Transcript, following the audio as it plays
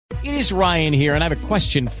It is Ryan here, and I have a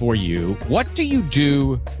question for you. What do you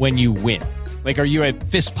do when you win? Like, are you a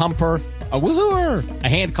fist pumper, a woohooer, a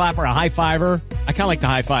hand clapper, a high fiver? I kind of like the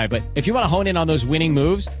high five, but if you want to hone in on those winning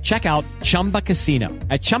moves, check out Chumba Casino.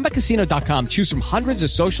 At ChumbaCasino.com, choose from hundreds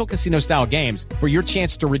of social casino-style games for your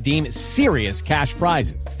chance to redeem serious cash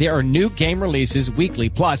prizes. There are new game releases weekly,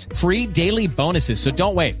 plus free daily bonuses. So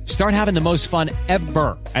don't wait. Start having the most fun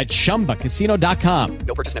ever at ChumbaCasino.com.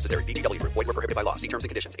 No purchase necessary. VGW Group. Void where prohibited by law. See terms and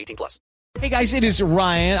conditions. 18+. Hey guys, it is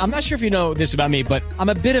Ryan. I'm not sure if you know this about me, but I'm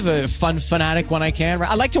a bit of a fun fanatic when I can.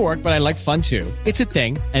 I like to work, but I like fun too. It's a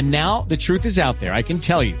thing. And now the truth is out there. I can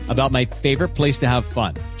tell you about my favorite place to have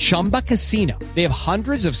fun. Chumba Casino. They have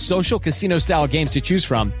hundreds of social casino style games to choose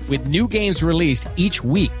from with new games released each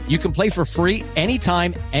week. You can play for free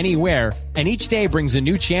anytime, anywhere. And each day brings a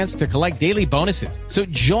new chance to collect daily bonuses. So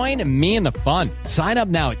join me in the fun. Sign up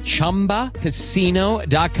now at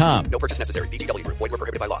ChumbaCasino.com. No purchase necessary. VGW Group. Void where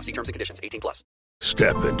prohibited by law. See terms and conditions. 18+.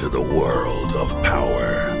 Step into the world of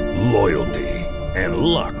power, loyalty, and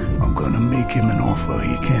luck. I'm gonna make him an offer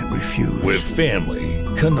he can't refuse. With family,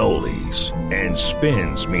 cannolis, and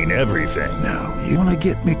spins mean everything. Now, you wanna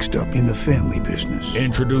get mixed up in the family business.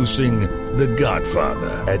 Introducing The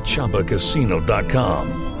Godfather at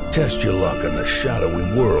ChumbaCasino.com. Test your luck in the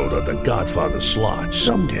shadowy world of The Godfather slot.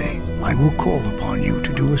 Someday, I will call upon you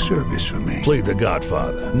to do a service for me. Play The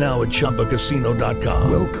Godfather now at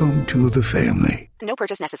ChumbaCasino.com. Welcome to the family. No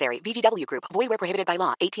purchase necessary. VGW Group. Void where prohibited by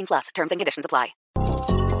law. 18+. Terms and conditions apply.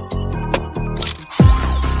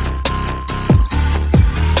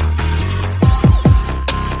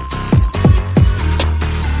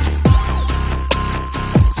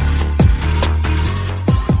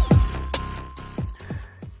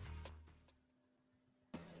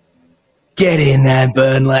 Get in there,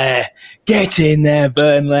 Burnley. Get in there,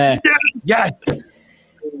 Burnley. Yes.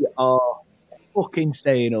 We are fucking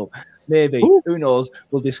staying up. Maybe. Ooh. Who knows?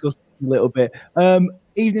 We'll discuss a little bit.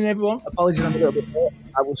 Evening, everyone. Apologies, I'm a little bit late.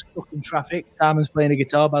 I was stuck in traffic. Simon's playing a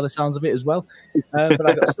guitar by the sounds of it as well. But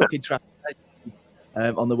I got stuck in traffic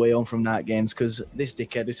on the way home from night games because this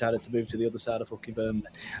dickhead decided to move to the other side of fucking Burnley.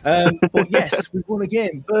 But yes, we've won a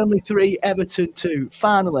game. Burnley 3, Everton 2.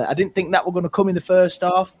 Finally, I didn't think that were going to come in the first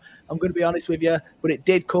half. I'm going to be honest with you, but it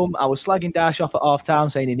did come. I was slagging Dash off at half-time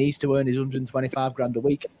saying he needs to earn his 125 grand a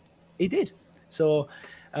week. He did. So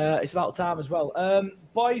it's about time as well.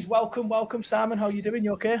 Boys, welcome. Simon, how are you doing?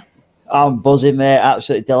 You okay? I'm buzzing, mate.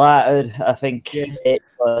 Absolutely delighted. I think it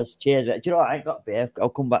was. Cheers, mate. Do you know what? I ain't got beer. I'll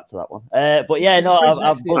come back to that one. But yeah, no, I'm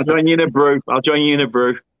buzzing. I'll join you in a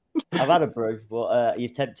brew. I've had a brew, but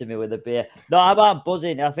you've tempted me with a beer. No, I'm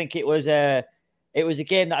buzzing. I think it was a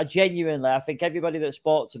game that I think everybody that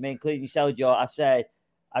spoke to me, including yourself, Joe, I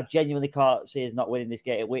genuinely can't see us not winning this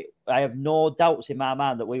game. I have no doubts in my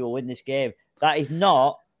mind that we will win this game. That is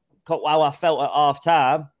not how I felt at half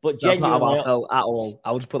time, but that's genuinely, not how I felt at all.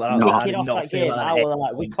 I would just put that out. Kicking off that game,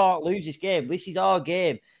 we can't lose this game. This is our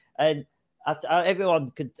game, and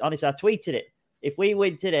everyone could honestly. I tweeted it. If we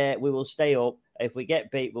win today, we will stay up. If we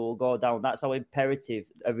get beat, we will go down. That's how imperative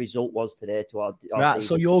a result was today to our right. season.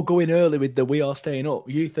 So you're going early with the we are staying up.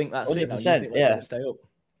 You think that's 100%, it? Now? You think we're going to stay up?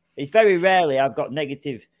 It's very rarely I've got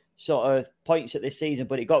negative sort of points at this season,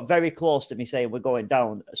 but it got very close to me saying we're going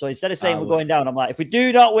down. So instead of saying we're going down, I'm like, if we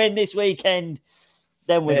do not win this weekend,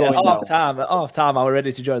 then we're going down. At half time, I was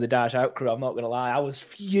ready to join the Dash Out crew. I'm not going to lie. I was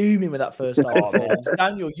fuming with that first half.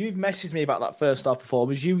 Daniel, you've messaged me about that first half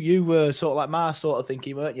performance. You were sort of like my sort of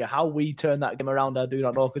thinking, weren't you? How we turned that game around, I do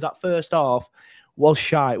not know. Because that first half was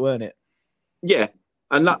shite, weren't it? Yeah.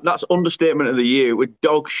 And that's understatement of the year. It was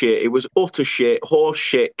dog shit. It was utter shit, horse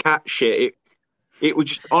shit, cat shit. It was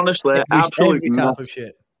just honestly absolutely every type of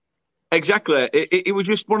shit. Exactly. It was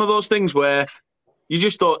just one of those things where you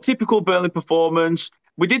just thought typical Burnley performance.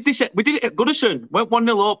 We did it at Goodison, went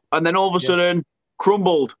 1-0 up, and then all of a sudden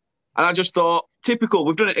crumbled. And I just thought, typical.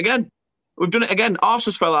 We've done it again.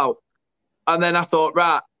 Arsenal fell out, and then I thought,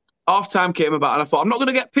 right, half time came about, and I thought, I'm not going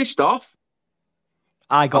to get pissed off.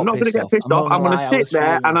 I'm not going to get pissed off. I'm going to sit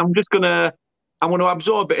there, and I'm going to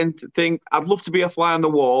absorb it and think, I'd love to be a fly on the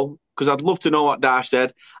wall. Because I'd love to know what Dash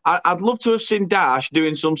said. I'd love to have seen Dash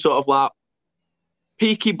doing some sort of like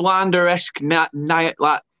Peaky Blinder-esque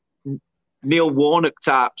like Neil Warnock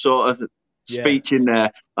type sort of speech in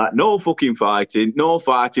there. Like, no fighting,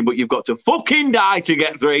 but you've got to fucking die to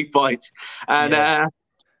get 3 points. And at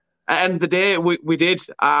the end of the day, we did.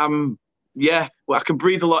 I can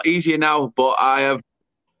breathe a lot easier now, but I have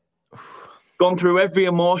gone through every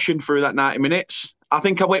emotion through that 90 minutes. I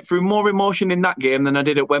think I went through more emotion in that game than I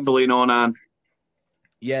did at Wembley in 2009.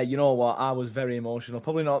 Yeah, you know what? I was very emotional.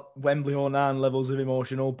 Probably not Wembley 09 levels of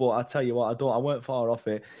emotional, but I tell you what, I weren't far off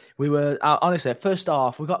it. We were, honestly, first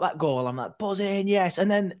half, we got that goal. I'm like, buzzing, yes.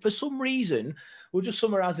 And then for some reason, we'll just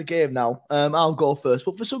summarise the game now. I'll go first.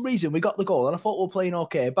 But for some reason, we got the goal, and I thought we were playing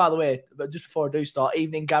okay. By the way, but just before I do start,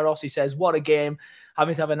 evening Garros, he says, what a game.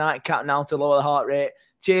 Having to have a nightcap now to lower the heart rate.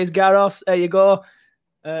 Cheers, Garros. There you go.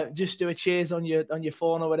 Just do a cheers on your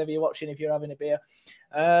phone or whatever you're watching if you're having a beer.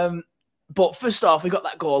 But first off, we got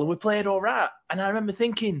that goal and we played all right. And I remember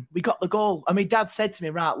thinking, we got the goal. And my dad said to me,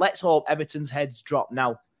 right, let's hope Everton's heads drop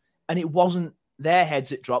now. And it wasn't their heads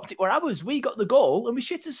that dropped. It were ours. We got the goal and we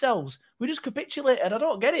shit ourselves. We just capitulated. I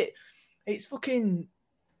don't get it. It's fucking...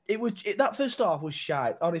 that first half was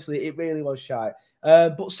shite. Honestly, it really was shite.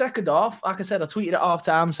 But second half, like I said, I tweeted at half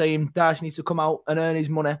time saying Dash needs to come out and earn his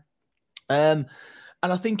money. And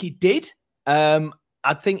I think he did.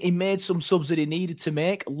 I think he made some subs that he needed to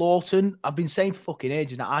make. Lawton, I've been saying for fucking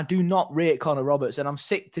ages now, I do not rate Connor Roberts, and I'm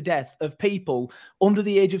sick to death of people under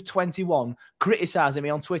the age of 21 criticising me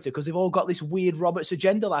on Twitter because they've all got this weird Roberts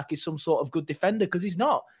agenda like he's some sort of good defender, because he's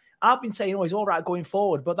not. I've been saying, he's all right going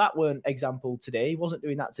forward, but that weren't example today. He wasn't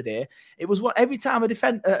doing that today. It was what every time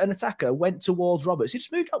an attacker went towards Roberts, he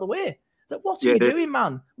just moved out of the way. Like, what are you doing,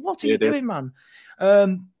 man? What are you doing, man?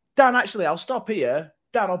 Dan, actually, I'll stop here.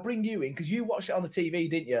 Dan, I'll bring you in because you watched it on the TV,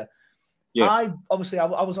 didn't you? Yeah. I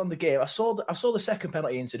was on the game. I saw the second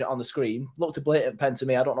penalty incident on the screen. Looked a blatant pen to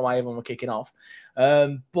me. I don't know why everyone were kicking off.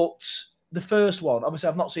 But the first one, obviously,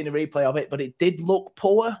 I've not seen a replay of it, but it did look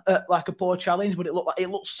poor, like a poor challenge. But it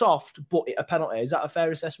looked soft, but a penalty. Is that a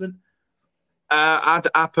fair assessment?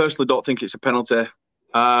 I personally don't think it's a penalty.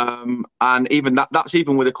 And even that's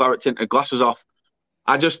even with the claret tinted glasses off.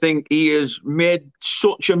 I just think he has made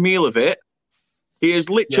such a meal of it. He is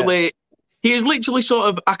literally sort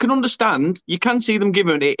of, I can understand, you can see them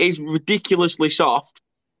giving it is ridiculously soft,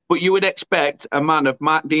 but you would expect a man of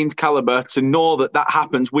Mark Dean's calibre to know that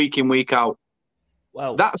happens week in, week out.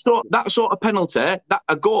 Well, that sort of penalty,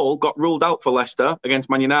 a goal got ruled out for Leicester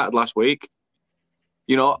against Man United last week,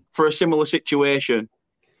 for a similar situation.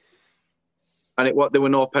 And there were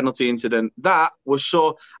no penalty incident. That was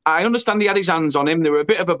so, I understand he had his hands on him. There were a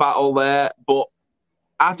bit of a battle there, but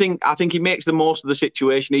I think he makes the most of the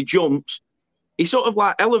situation. He jumps. He sort of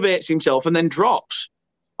like elevates himself and then drops.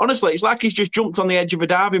 Honestly, it's like he's just jumped on the edge of a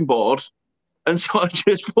diving board and sort of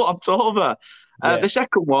just flopped over. Yeah. The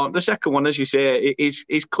second one, as you say,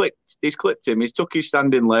 he's clipped him. He's took his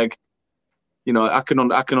standing leg. I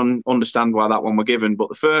can understand why that one were given, but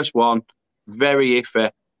the first one, very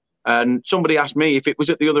iffy. And somebody asked me if it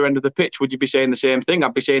was at the other end of the pitch, would you be saying the same thing?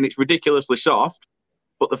 I'd be saying it's ridiculously soft.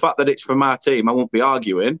 But the fact that it's for my team, I won't be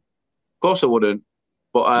arguing. Of course I wouldn't.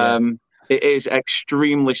 But it is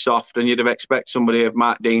extremely soft, and you'd have expected somebody of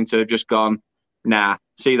Mark Dean to have just gone, nah,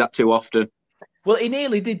 see that too often. Well, he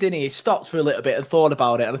nearly did, didn't he? He stopped for a little bit and thought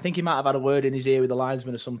about it, and I think he might have had a word in his ear with the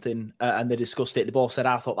linesman or something, and they discussed it. They both said,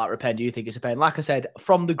 I thought that were a pen. Do you think it's a pen? Like I said,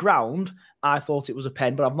 from the ground, I thought it was a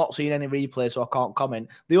pen, but I've not seen any replay, so I can't comment.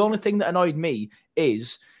 The only thing that annoyed me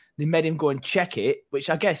is they made him go and check it, which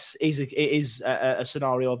I guess is a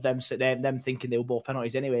scenario of them thinking they were both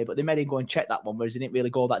penalties anyway, but they made him go and check that one, whereas he didn't really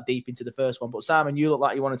go that deep into the first one. But Simon, you look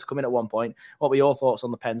like you wanted to come in at one point. What were your thoughts on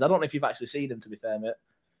the pens? I don't know if you've actually seen them, to be fair, mate.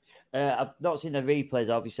 I've not seen the replays,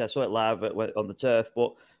 obviously. I saw it live on the turf,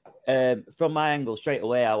 but from my angle, straight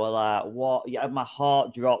away, I was like, what? Yeah, my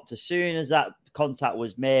heart dropped as soon as that contact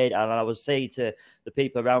was made. And I was saying to the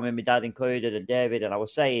people around me, my dad included, and David, and I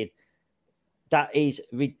was saying, that is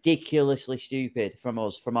ridiculously stupid from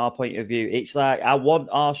us, from our point of view. It's like, I want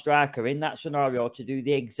our striker in that scenario to do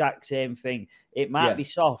the exact same thing. It might be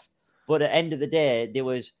soft, but at the end of the day,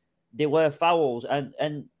 there were fouls.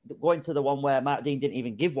 And going to the one where Mark Dean didn't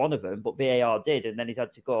even give one of them, but VAR did. And then he's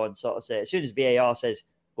had to go and sort of say, as soon as VAR says,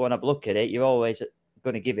 go and have a look at it, you're always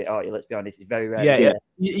going to give it, aren't you? Let's be honest. It's very rare.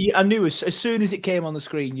 Yeah. I knew as soon as it came on the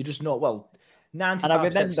screen, you just know, well, 95% and I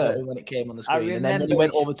remember when it came on the screen, and then when he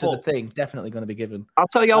went over to the thing, definitely going to be given. I'll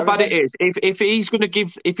tell you how bad it is. If he's going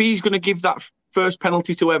to give that first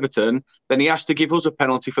penalty to Everton, then he has to give us a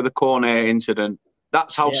penalty for the Cornet incident.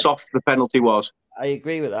 That's how soft the penalty was. I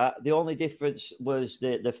agree with that. The only difference was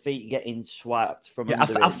the feet getting swiped from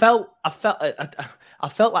under I felt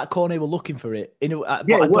like Cornet were looking for it. But I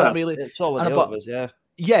don't really. It's all with the others, yeah.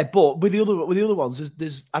 Yeah, but with the other ones,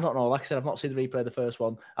 there's I don't know. Like I said, I've not seen the replay of the first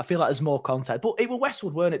one. I feel like there's more contact. But it was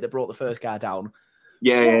Westwood, weren't it, that brought the first guy down?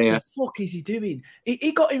 Yeah. What the fuck is he doing?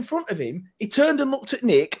 He got in front of him. He turned and looked at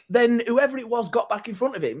Nick. Then whoever it was got back in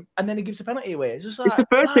front of him, and then he gives a penalty away. It's just like, it's the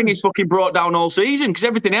first thing he's fucking brought down all season, because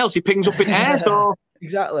everything else he pings up in air. So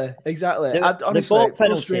exactly. The both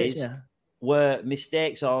penalties. were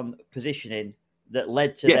mistakes on positioning that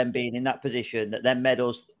led to them being in that position that then made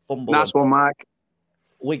us fumble. That's one, Mike.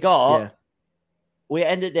 We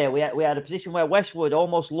ended there. We had a position where Westwood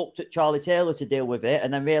almost looked at Charlie Taylor to deal with it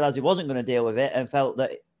and then realised he wasn't going to deal with it and felt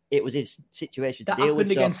that it was his situation to deal with.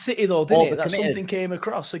 That happened against City, though, didn't it? That something came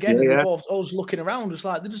across again, and they both always looking around. It's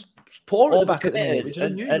like they're just pouring at the back of the net, which is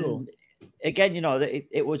unusual. And again, you know,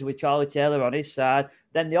 it was with Charlie Taylor on his side.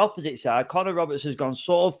 Then the opposite side, Connor Roberts has gone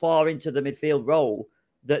so far into the midfield role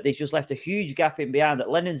that they've just left a huge gap in behind that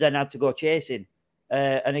Lennon's then had to go chasing.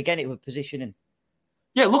 And again, it was positioning.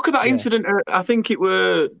 Yeah, look at that incident. I think it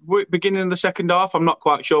were beginning of the second half. I'm not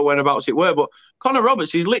quite sure whereabouts it were, but Connor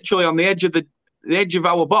Roberts is literally on the edge of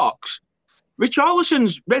our box.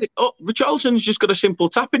 Richarlison's ready. Richarlison's just got a simple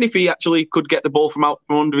tap in if he actually could get the ball from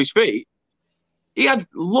under his feet. He had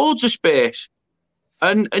loads of space,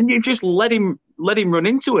 and you just let him run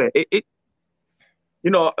into it.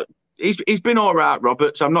 You know, he's been all right,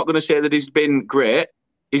 Roberts. I'm not going to say that he's been great.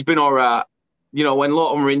 He's been all right. You know, when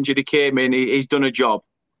Lawton were injured, he came in. He's done a job,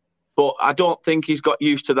 but I don't think he's got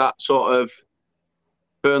used to that sort of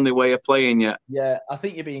Burnley way of playing yet. Yeah, I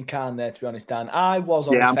think you're being kind there, to be honest, Dan. I was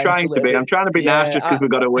on the I'm fence trying to be. I'm trying to be nice just because we've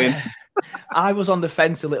got to win. I was on the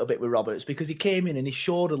fence a little bit with Roberts because he came in and he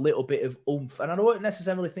showed a little bit of oomph. And I wasn't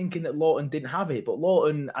necessarily thinking that Lawton didn't have it, but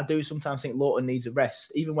Lawton, I do sometimes think Lawton needs a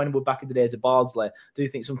rest. Even when we're back in the days of Bardsley, I do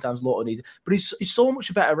think sometimes Lawton needs it. But he's so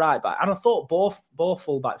much better right back. And I thought both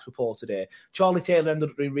fullbacks were poor today. Charlie Taylor ended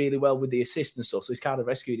up doing really well with the assist and stuff, so he's kind of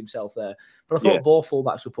rescued himself there. But I thought both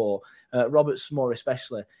fullbacks were poor. Roberts more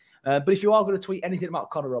especially. But if you are going to tweet anything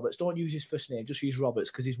about Connor Roberts, don't use his first name. Just use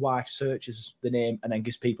Roberts because his wife searches the name and then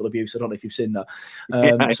gives people abuse. I don't know if you've seen that.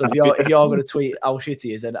 So if you're going to tweet how shit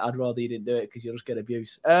he is, then I'd rather you didn't do it because you'll just get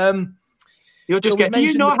abuse. You'll just get. Do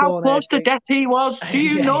you know how close to death he was? Do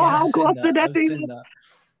you know how close to death he was?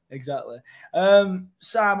 Exactly.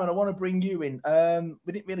 Simon, I want to bring you in.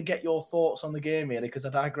 We didn't really get your thoughts on the game really because I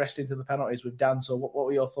digressed into the penalties with Dan. So what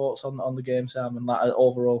were your thoughts on the game, Simon? Like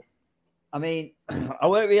overall. I mean, I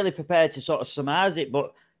weren't really prepared to sort of surmise it,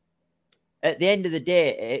 but at the end of the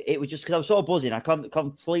day, it was just because I was so buzzing. I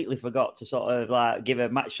completely forgot to sort of like give a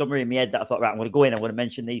match summary in my head that I thought, right, I'm going to go in, I'm going to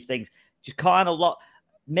mention these things. Just kind of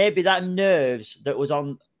maybe that nerves that was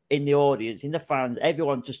in the audience, in the fans,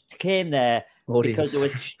 everyone just came there because there were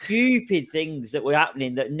stupid things that were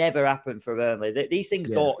happening that never happened for Burnley. These things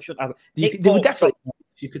shouldn't happen. They were definitely,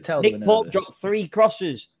 you could tell. Nick Pope dropped three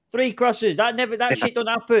crosses. That shit don't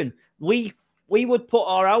happen. We would put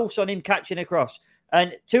our house on him catching a cross.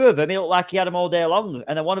 And two of them, he looked like he had them all day long.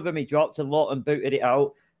 And then one of them he dropped and Lawton booted it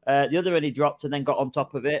out. The other one he dropped and then got on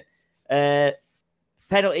top of it.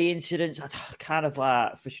 Penalty incidents, kind of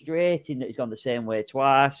like frustrating that he's gone the same way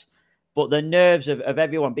twice. But the nerves of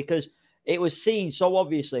everyone, because it was seen so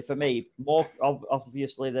obviously for me, more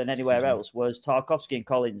obviously than anywhere else, was Tarkowski and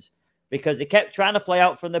Collins. Because they kept trying to play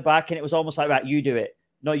out from the back and it was almost like, right, you do it.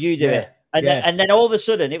 No, you do it. And then all of a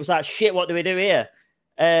sudden, it was like, shit, what do we do here?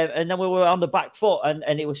 And then we were on the back foot,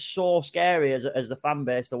 and it was so scary as the fan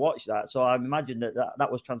base to watch that. So I imagine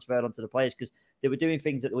that was transferred onto the players because they were doing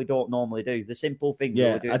things that we don't normally do. The simple things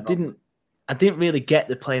that we were doing. I didn't really get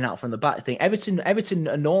the playing out from the back thing. Everton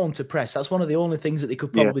are known to press. That's one of the only things that they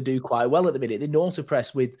could probably do quite well at the minute. They're known to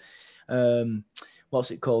press with... what's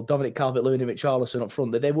it called? Dominic Calvert-Lewin and Richarlison up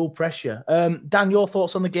front. That they will press you. Dan, your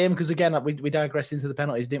thoughts on the game? Because again, we digressed into the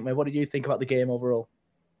penalties, didn't we? What did you think about the game overall?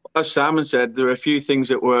 As Simon said, there are a few things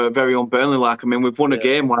that were very un-Burnley-like. I mean, we've won a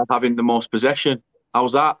game while having the most possession.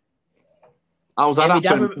 How's that? My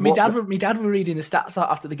dad were reading the stats out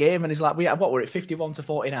after the game, and he's like, "What were it?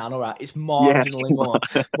 51-49. All right, it's marginally more,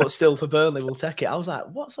 but still for Burnley, we'll take it." I was like,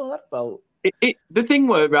 "What's all that about?" The thing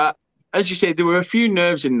were, right, as you said, there were a few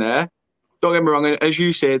nerves in there. Don't get me wrong. As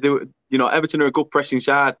you said, Everton are a good pressing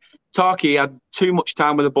side. Tarky had too much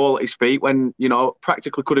time with the ball at his feet when,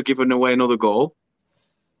 practically could have given away another goal.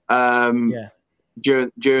 During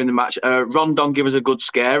the match, Rondon gave us a good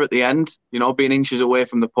scare at the end. Being inches away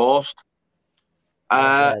from the post.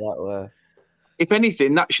 If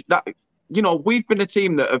anything, we've been a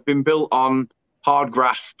team that have been built on hard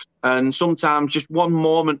graft, and sometimes just one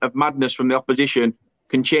moment of madness from the opposition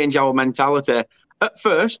can change our mentality. At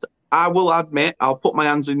first, I will admit, I'll put my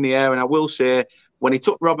hands in the air and I will say, when he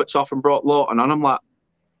took Roberts off and brought Lawton on, I'm like,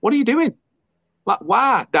 what are you doing? Like,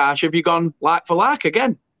 why, Dash, have you gone like for like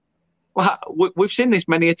again? Like, we've seen this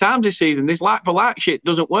many a times this season. This like for like shit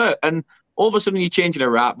doesn't work. And all of a sudden you're changing a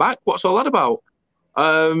right back. What's all that about?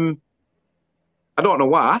 I don't know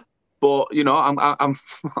why, but, I'm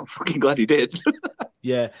fucking glad he did.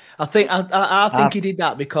 Yeah, I think he did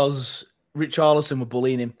that because Richarlison were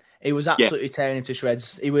bullying him. He was absolutely tearing him to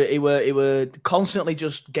shreds. He were constantly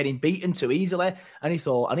just getting beaten too easily. And he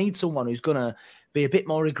thought, I need someone who's going to be a bit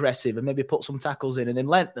more aggressive and maybe put some tackles in. And then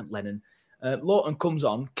Lawton comes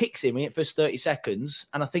on, kicks him in the first 30 seconds.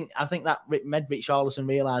 And I think that made Richarlison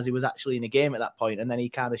realise he was actually in the game at that point, and then he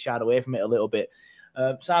kind of shied away from it a little bit.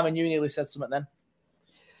 Simon, you nearly said something then.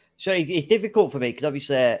 So it's difficult for me because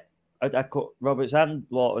obviously I cut Roberts and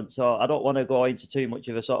Lawton, so I don't want to go into too much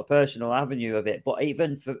of a sort of personal avenue of it. But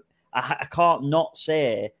even I can't not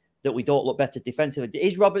say that we don't look better defensively.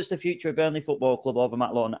 Is Roberts the future of Burnley Football Club over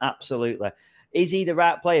Matt Lawton? Absolutely. Is he the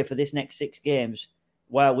right player for this next 6 games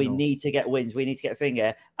where we need to get wins? We need to get a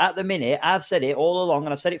finger. At the minute, I've said it all along,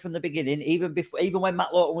 and I've said it from the beginning, even when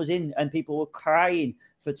Matt Lawton was in and people were crying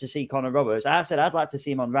to see Connor Roberts, I said I'd like to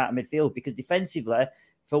see him on right midfield because defensively,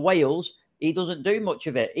 for Wales, he doesn't do much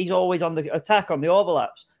of it. He's always on the attack, on the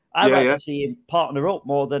overlaps. I'd like to see him partner up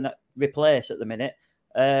more than replace at the minute.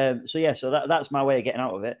 So that's my way of getting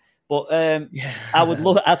out of it. But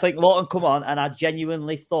I think Lawton come on, and I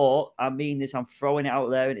genuinely thought, I mean this, I'm throwing it out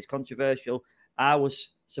there and it's controversial. I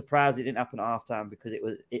was surprised it didn't happen at half-time because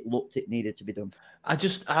it needed to be done. I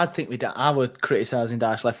think I were criticising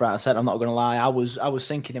Dash left, right and centre. I'm not going to lie. I was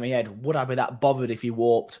thinking in my head, would I be that bothered if he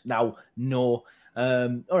walked? Now, no.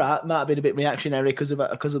 All right, might have been a bit reactionary because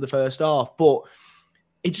of the first half, but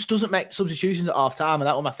it just doesn't make substitutions at half time. And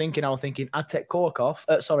that was my thinking. I was thinking I'd take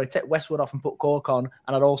take Westwood off and put Cork on,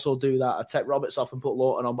 and I'd also do that. I'd take Roberts off and put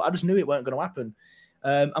Lawton on, but I just knew it weren't going to happen.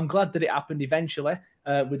 I'm glad that it happened eventually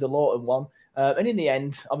with the Lawton one. And in the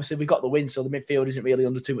end, obviously, we got the win, so the midfield isn't really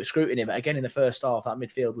under too much scrutiny. But again, in the first half, that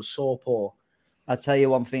midfield was so poor. I'll tell you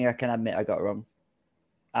one thing I can admit I got wrong.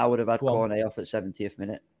 I would have had Cornet off at 70th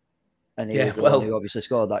minute. And he was the one who obviously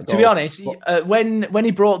scored that goal. To be honest, when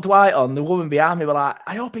he brought Dwight on, the woman behind me were like,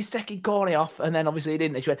 I hope he's taking Cornet off. And then obviously he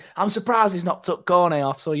didn't. And she went, I'm surprised he's not took Cornet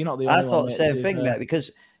off. So you're not the only one. I thought the same thing, mate,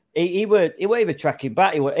 because he were even tracking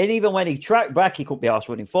back. And even when he tracked back, he couldn't be arsed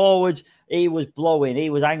running forwards. He was blowing. He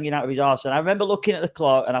was hanging out of his arse. And I remember looking at the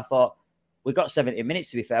clock and I thought, we've got 70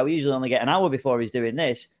 minutes to be fair. We usually only get an hour before he's doing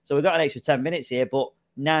this. So we've got an extra 10 minutes here, but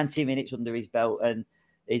 90 minutes under his belt. And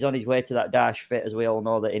he's on his way to that Dash fit, as we all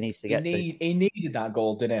know that he needs to get to. He needed that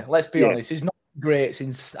goal, didn't he? Let's be honest. He's not great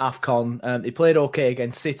since AFCON. He played okay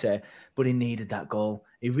against City, but he needed that goal.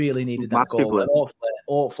 He really needed that goal. And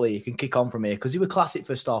hopefully he can kick on from here because he was classic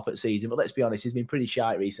first half of the season. But let's be honest, he's been pretty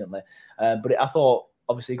shy recently. But I thought,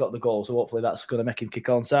 obviously, he got the goal, so hopefully that's going to make him kick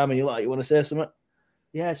on. Simon, you want to say something?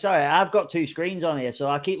 Yeah, sorry. I've got 2 screens on here, so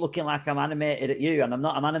I keep looking like I'm animated at you, and I'm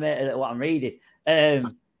not. I'm animated at what I'm reading.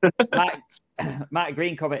 Matt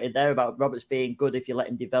Green commented there about Roberts being good if you let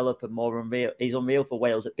him develop and more unreal. He's unreal for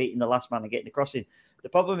Wales at beating the last man and getting the crossing. The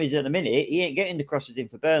problem is, in a minute, he ain't getting the crosses in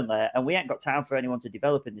for Burnley, and we ain't got time for anyone to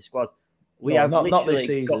develop in the squad. We have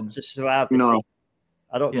literally got to survive the season.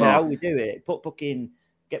 I don't care how we do it.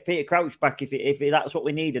 Get Peter Crouch back if that's what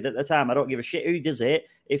we needed at the time. I don't give a shit who does it.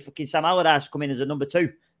 If fucking Sam Allardyce come in as a number 2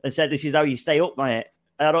 and said, this is how you stay up, mate,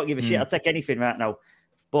 I don't give a shit. I'll take anything right now.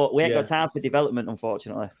 But we ain't got time for development,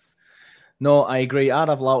 unfortunately. No, I agree. I'd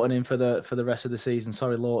have Lawton in for the rest of the season.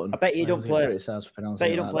 Sorry, Lawton. I bet you don't play.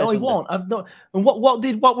 No, he won't. And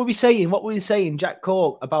what were we saying? What were we saying, Jack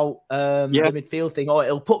Cork, about the midfield thing? Oh,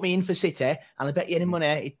 he'll put me in for City, and I bet you any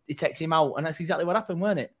money he takes him out, and that's exactly what happened,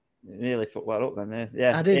 weren't it? Nearly football up then,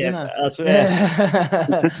 yeah. I did, didn't I?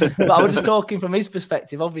 But I was just talking from his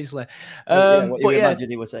perspective, obviously. What you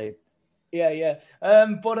imagine he was saying. Yeah.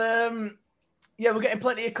 Yeah, we're getting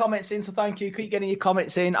plenty of comments in, so thank you. Keep getting your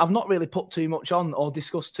comments in. I've not really put too much on or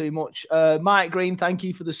discussed too much. Mike Green, thank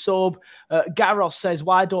you for the sub. Garros says,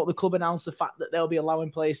 why don't the club announce the fact that they'll be allowing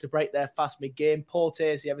players to break their fast mid-game? Poor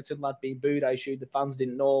taste, the Everton lad being booed. I assume the fans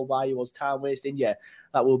didn't know why he was time wasting. Yeah,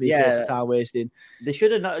 that will be a case of time wasting. They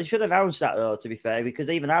should announce that, though, to be fair, because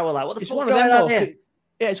even I was like, what the fuck going on here?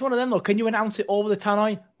 Yeah, it's one of them, though. Can you announce it over the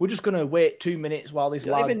tannoy? We're just going to wait 2 minutes while this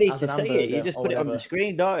lad has an hamburger. You don't even need to say it. You just put it on the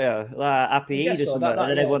screen, don't you? Like Happy Eid or something. And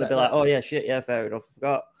then everyone would be like, oh, yeah, shit, yeah, fair enough. I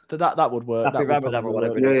forgot. That would work. Happy Ramadan or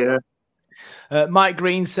whatever. Yeah. Mike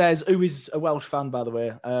Green says, who is a Welsh fan, by the way,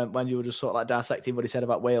 when you were just sort of like dissecting what he said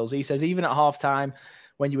about Wales. He says, even at half-time,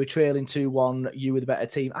 when you were trailing 2-1, you were the better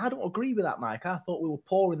team. I don't agree with that, Mike. I thought we were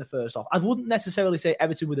poor in the first half. I wouldn't necessarily say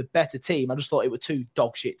Everton were the better team. I just thought it were 2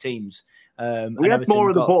 dog shit teams. We had more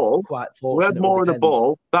of the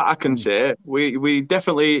ball. That I can say. We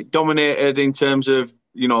definitely dominated in terms of,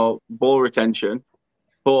 ball retention,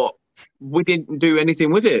 but we didn't do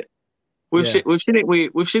anything with it. We've seen it.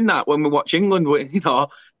 We've seen that when we watch England.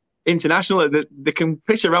 Internationally, they can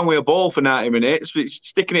piss around with a ball for 90 minutes,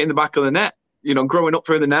 sticking it in the back of the net. Growing up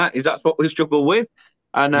through the 90s, that's what we struggle with.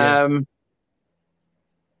 And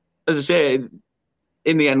as I say,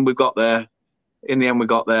 in the end we got there.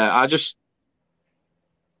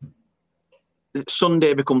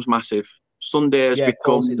 Sunday becomes massive. Sunday has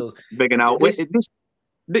become big and out.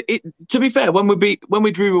 To be fair, when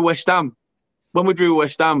we drew with West Ham,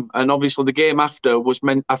 and obviously the game after was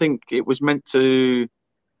meant. I think it was meant to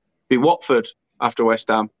be Watford after West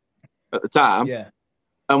Ham at the time. Yeah.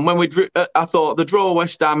 And when we drew, I thought the draw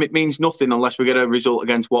West Ham, it means nothing unless we get a result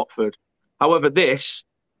against Watford. However,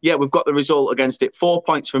 we've got the result against it. 4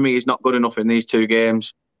 points for me is not good enough in these two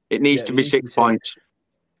games. It needs to be 6 points.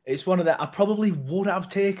 It's one of that I probably would have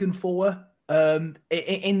taken 4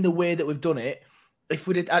 in the way that we've done it. If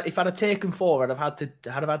I'd have taken 4, I'd have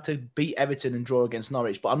had to beat Everton and draw against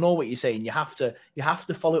Norwich. But I know what you're saying. You have to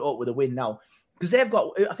follow it up with a win now, because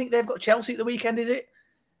I think they've got Chelsea at the weekend. Is it?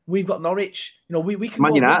 We've got Norwich. We can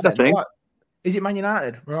Man United, I think. Right. Is it Man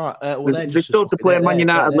United? Right. They're still to play Man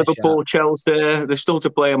United, Liverpool, Chelsea. They're still to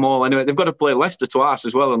play them all. Anyway, they've got to play Leicester twice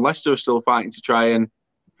as well, and Leicester are still fighting to try and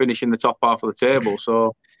finish in the top half of the table.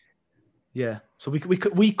 So, yeah. So we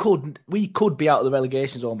could be out of the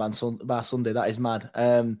relegation zone by Sunday. That is mad.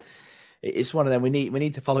 It's one of them. We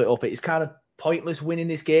need to follow it up. It's kind of pointless winning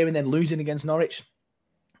this game and then losing against Norwich.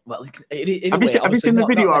 Well, have you seen the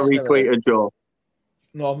video I retweeted, Joe?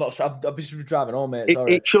 No, I've not. I've been driving home, mate.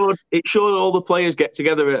 Sorry. It showed all the players get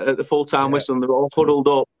together at the full-time whistle, and they're all huddled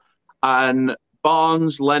up. And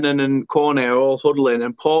Barnes, Lennon, and Cornet are all huddling,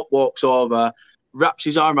 and Pope walks over, wraps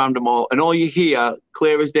his arm around them all, and all you hear,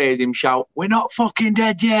 clear as day, is him shout, "We're not fucking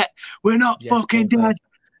dead yet! We're not fucking dead!"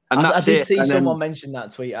 And I did see someone mention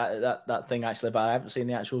that tweet, that thing actually, but I haven't seen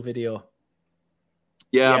the actual video.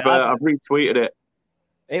 Yeah, but I've retweeted it.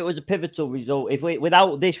 It was a pivotal result.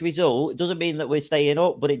 Without this result, it doesn't mean that we're staying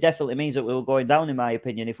up, but it definitely means that we were going down, in my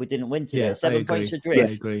opinion, if we didn't win today. 7 points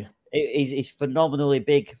adrift is phenomenally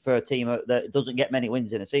big for a team that doesn't get many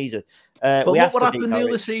wins in a season. But look what happened the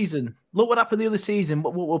other season.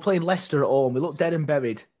 We're playing Leicester at home. We looked dead and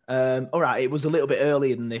buried. All right, it was a little bit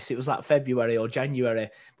earlier than this. It was like February or January,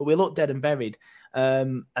 but we looked dead and buried.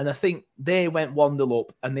 And I think they went 1-0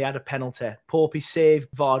 up and they had a penalty. Popey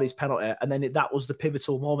saved Vardy's penalty, and then that was the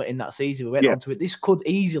pivotal moment in that season. We went on to it. This could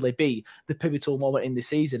easily be the pivotal moment in the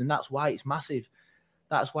season, and that's why it's massive.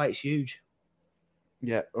 That's why it's huge.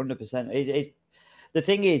 Yeah, 100%. The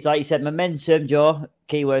thing is, like you said, momentum, Joe,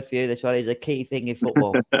 key word for you. This one is a key thing in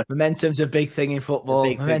football. Momentum's a big thing in football.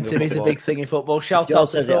 Momentum is a big thing in football. Shout out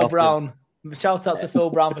to Phil Brown. Shout out to Phil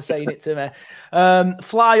Brown for saying it to me.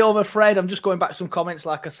 Fly over Fred. I'm just going back to some comments,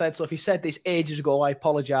 like I said. So if he said this ages ago, I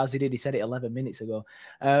apologise. He did. He said it 11 minutes ago.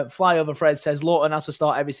 Fly over Fred says, Lawton has to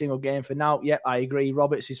start every single game for now. Yep, I agree.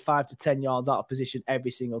 Roberts is 5 to 10 yards out of position every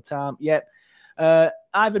single time. Yep.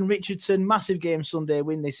 Ivan Richardson, massive game Sunday,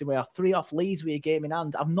 win this, and we are 3 off Leeds with a game in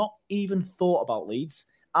hand. I've not even thought about Leeds.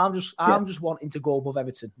 I'm just wanting to go above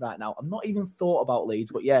Everton right now. I've not even thought about Leeds,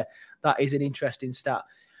 but yeah, that is an interesting stat.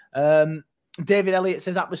 David Elliott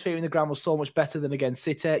says atmosphere in the ground was so much better than against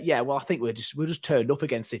City. Yeah, well, I think we just turned up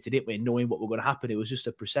against City, didn't we? Knowing what was going to happen, it was just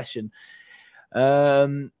a procession.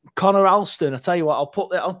 Connor Alston, I tell you what,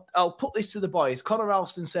 I'll put this to the boys. Connor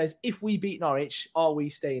Alston says, if we beat Norwich, are we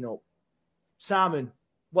staying up? Simon,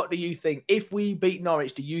 what do you think? If we beat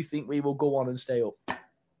Norwich, do you think we will go on and stay up?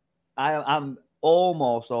 I'm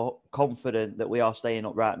almost confident that we are staying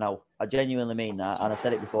up right now. I genuinely mean that, and I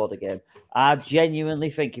said it before the game. I genuinely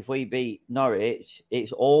think if we beat Norwich,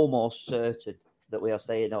 it's almost certain that we are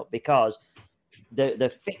staying up, because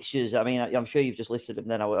the fixtures, I mean, I'm sure you've just listed them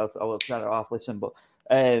then, I will try to half listen, but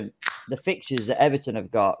the fixtures that Everton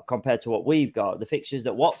have got compared to what we've got, the fixtures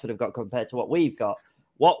that Watford have got compared to what we've got,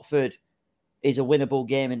 Watford is a winnable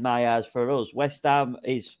game in my eyes for us. West Ham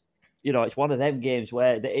is, it's one of them games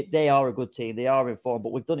where they are a good team. They are in form,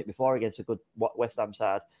 but we've done it before against a good West Ham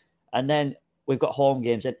side. And then we've got home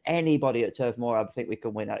games, and anybody at Turf Moor, I think we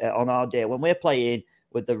can win on our day. When we're playing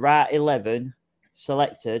with the right 11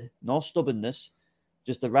 selected, no stubbornness,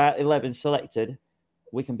 just the right 11 selected,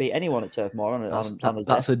 we can beat anyone at Turf Moor.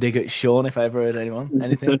 That's a dig at Sean, if I ever heard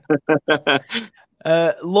anything.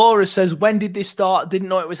 Laura says, when did this start? Didn't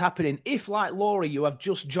know it was happening. If, like Laura, you have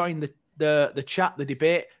just joined the chat, the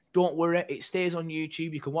debate, don't worry, it stays on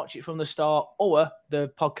YouTube. You can watch it from the start, or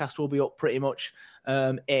the podcast will be up pretty much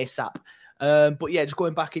ASAP. But yeah, just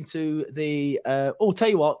going back into the... tell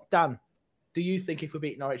you what, Dan, do you think if we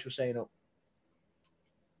beat Norwich, we're staying up?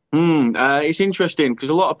 It's interesting, because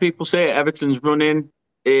a lot of people say Everton's running.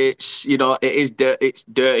 It's, it's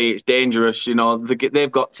dirty, it's dangerous.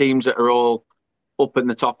 They've got teams that are all up in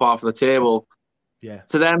the top half of the table. Yeah.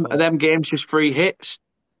 To them games just free hits.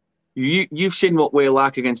 You've seen what we're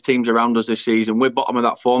like against teams around us this season. We're bottom of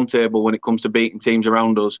that form table when it comes to beating teams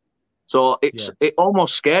around us. So it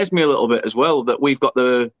almost scares me a little bit as well that we've got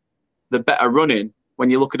the better running when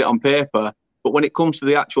you look at it on paper. But when it comes to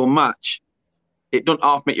the actual match, it doesn't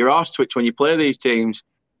half make your arse twitch when you play these teams.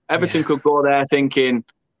 Everton could go there thinking,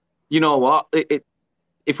 you know what,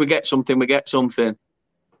 if we get something, we get something.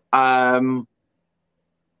 You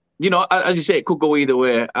know, as you say, it could go either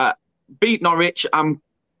way. Beat Norwich, I'm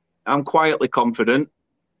quietly confident.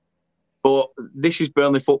 But this is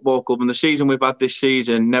Burnley Football Club, and the season we've had this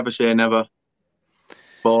season, never say never.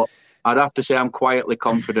 But I'd have to say I'm quietly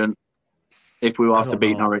confident if we were to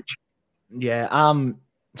beat Norwich. Yeah,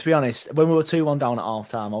 to be honest, when we were 2-1 down at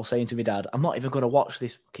half-time, I was saying to my dad, I'm not even going to watch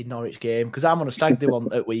this fucking Norwich game because I'm on a stag do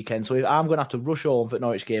at weekend, so I'm going to have to rush home for the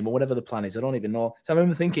Norwich game or whatever the plan is. I don't even know. So I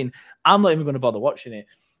remember thinking, I'm not even going to bother watching it.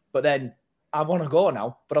 But then I want to go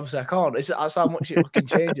now, but obviously I can't. That's how much it fucking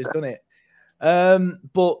changes, doesn't it?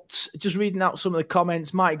 But just reading out some of the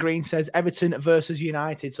comments, Mike Green says Everton versus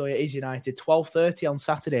United. So it is United, 12:30 on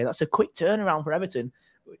Saturday. That's a quick turnaround for Everton.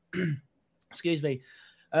 Excuse me.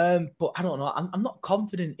 But I don't know. I'm not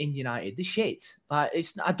confident in United. This shit. Like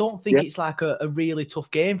I don't think it's like a really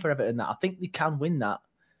tough game for Everton. That I think they can win that.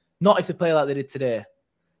 Not if they play like they did today.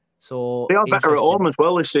 So they are better at home as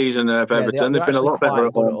well this season. Everton, they've been a lot better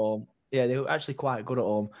at home. Yeah, they were actually quite good at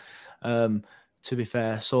home. To be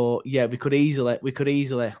fair, so yeah, we could easily.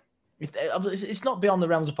 It's not beyond the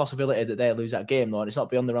realms of possibility that they lose that game, though, and it's not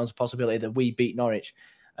beyond the realms of possibility that we beat Norwich.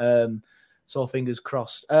 So fingers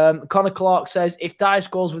crossed. Connor Clark says if Dice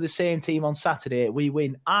goes with the same team on Saturday, we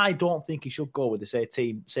win. I don't think he should go with the same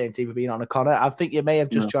team for being on a Connor. I think you may have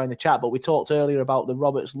just joined the chat, but we talked earlier about the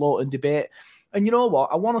Roberts-Lowton debate. And you know what?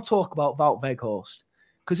 I want to talk about Wout Weghorst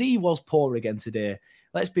because he was poor again today.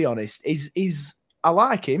 Let's be honest. I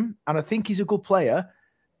like him and I think he's a good player,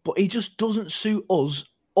 but he just doesn't suit us,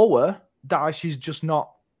 or Dyche is just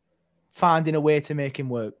not finding a way to make him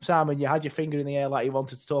work. Simon, you had your finger in the air like you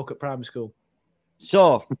wanted to talk at primary school.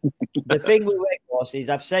 So, the thing with Weghorst is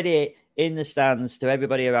I've said it in the stands to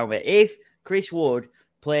everybody around me. If Chris Wood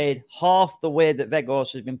played half the way that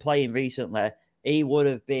Weghorst has been playing recently, he would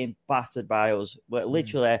have been battered by us. But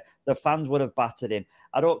literally, the fans would have battered him.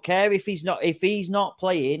 I don't care if he's not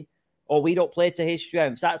playing or we don't play to his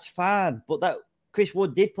strengths. That's fine. But that Chris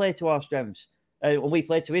Wood did play to our strengths, and we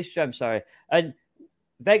played to his strengths. Sorry, and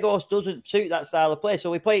Weghorst doesn't suit that style of play,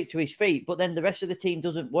 so we play it to his feet. But then the rest of the team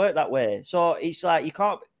doesn't work that way. So it's like you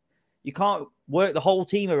can't work the whole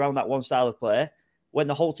team around that one style of play when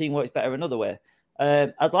the whole team works better another way.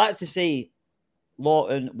 I'd like to see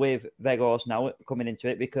Lowton with Weghorst now coming into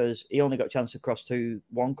it because he only got a chance to cross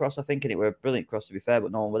one cross, I think, and it were a brilliant cross to be fair,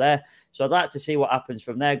 but no one were there. So I'd like to see what happens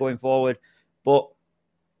from there going forward. But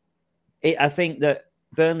I think that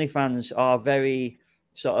Burnley fans are very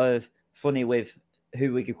sort of funny with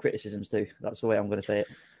who we give criticisms to. That's the way I'm going to say it.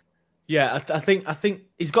 Yeah, I think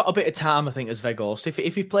he's got a bit of time, I think, as Weghorst.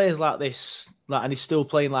 If he plays like this, and he's still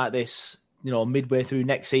playing like this, midway through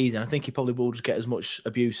next season, I think he probably will just get as much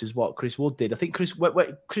abuse as what Chris Wood did. I think Chris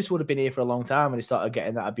Wood have been here for a long time when he started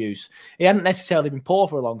getting that abuse. He hadn't necessarily been poor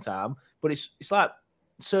for a long time, but it's like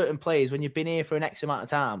certain players, when you've been here for an X amount of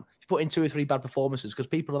time, you put in 2 or 3 bad performances because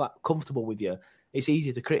people are that comfortable with you. It's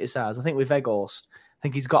easy to criticise. I think with Weghorst, I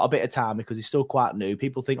think he's got a bit of time because he's still quite new.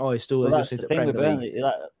 People think, he's still just at the Premier League.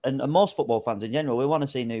 And most football fans in general, we want to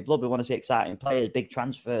see new blood. We want to see exciting players, big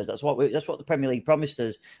transfers. That's what the Premier League promised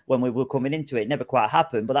us when we were coming into it. It never quite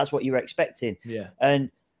happened, but that's what you were expecting. Yeah. And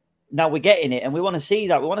now we're getting it, and we want to see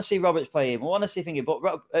that. We want to see Roberts playing. We want to see thinking. But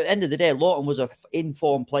at the end of the day, Lowton was an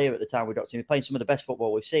informed player at the time we dropped him. He was playing some of the best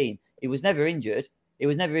football we've seen. He was never injured. He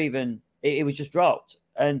was never even. It was just dropped,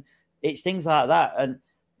 and it's things like that. And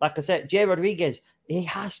like I said, Jay Rodriguez. He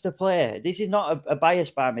has to play. This is not a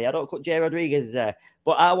bias by me. I don't put Jay Rodriguez there.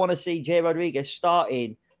 But I want to see Jay Rodriguez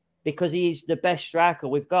starting because he's the best striker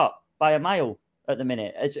we've got by a mile at the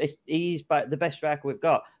minute. He's the best striker we've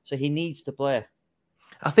got. So he needs to play.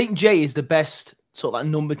 I think Jay is the best sort of like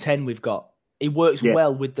number 10 we've got. He works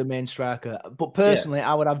well with the main striker. But personally,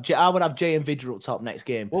 I would have Jay and Vidra up top next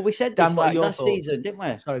game. Well, we said this last season, didn't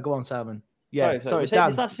we? Sorry, go on, Simon. Yeah, sorry,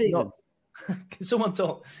 Dan. This last season. No. Can someone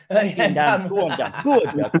talk? Dan. Go on, Dan. Go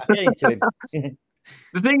on, Dan. Get into him.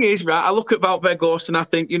 The thing is, right, I look at Wout Weghorst and I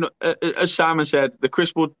think, as Simon said, the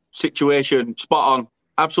Chris Wood situation, spot on,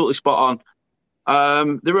 absolutely spot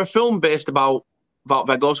on. There were a film based about Wout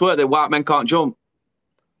Weghorst, weren't they? White Men Can't Jump.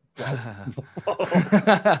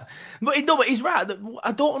 but he's right.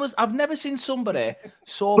 I don't understand. I've never seen somebody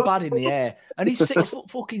so bad in the air, and he's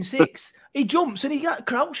 6'6". He jumps and he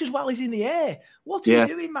crouches while he's in the air. What are you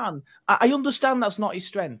doing, man? I understand that's not his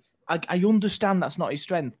strength. I understand that's not his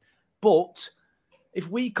strength, but if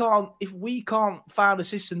we can't find a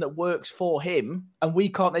system that works for him, and we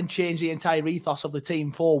can't then change the entire ethos of the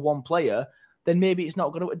team for one player, then maybe it's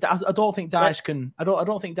not going to. I don't think Dyche can. I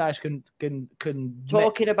don't think Dyche can.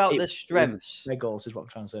 Talking about the strengths, their goals is what I'm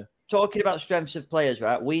trying to say. Talking about strengths of players,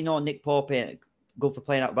 right? We know Nick Pope ain't good for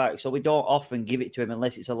playing out back, so we don't often give it to him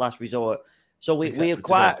unless it's a last resort. So we are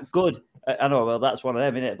quite good. I know, well, that's one of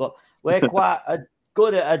them, isn't it? But we're quite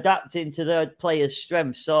good at adapting to the players'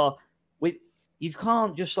 strengths. So you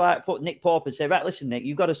can't just like put Nick Pope and say, right, listen, Nick,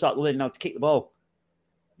 you've got to start learning how to kick the ball,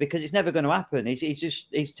 because it's never going to happen. He's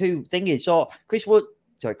too thingy. So Chris Wood,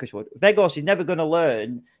 Vegos is never going to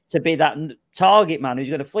learn to be that target man who's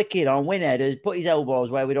going to flick it on, win headers, put his elbows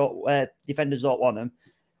where defenders don't want them.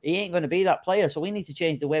 He ain't going to be that player. So we need to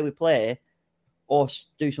change the way we play, or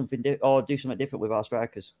do something different with our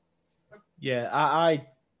strikers. Yeah,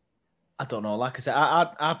 I don't know. Like I said,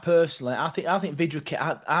 I personally, I think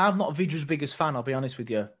Vidra. I'm not Vidra's biggest fan. I'll be honest with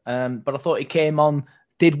you. But I thought he came on,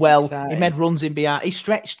 did well. Exciting. He made runs in behind. He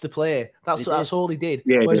stretched the play. That's all he did.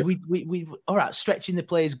 Yeah, whereas we all right, stretching the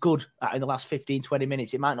play is good in the last 15, 20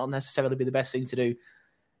 minutes. It might not necessarily be the best thing to do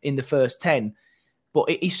in the first 10, but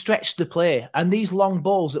he stretched the play. And these long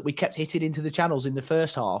balls that we kept hitting into the channels in the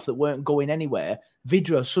first half that weren't going anywhere,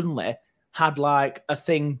 Vidra suddenly had like a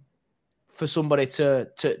thing for somebody to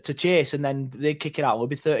chase, and then they'd kick it out. We'll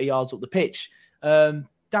be 30 yards up the pitch. Dan,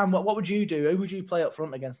 what would you do? Who would you play up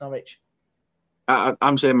front against Norwich?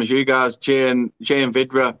 I'm same as you guys, Jay and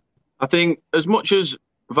Vidra. I think as much as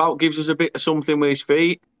Wout gives us a bit of something with his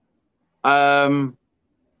feet,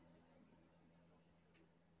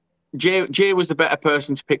 Jay was the better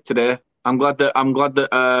person to pick today. I'm glad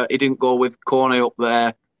that he didn't go with Cornet up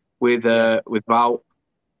there with Wout.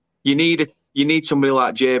 You need somebody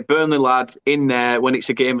like Jay, Burnley lad, in there when it's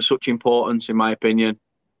a game of such importance, in my opinion.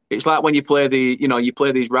 It's like when you play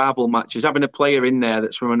these rival matches, having a player in there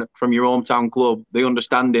that's from your hometown club. They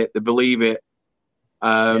understand it, they believe it.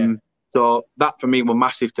 So that for me was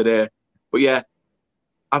massive today. But yeah,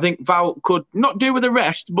 I think Wout could not do with the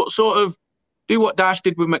rest, but sort of do what Dyche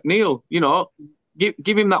did with McNeil.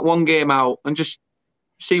 Give him that one game out and just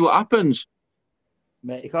see what happens.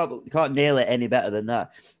 Mate, you can't nail it any better than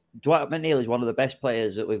that. Dwight McNeil is one of the best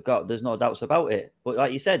players that we've got. There's no doubts about it. But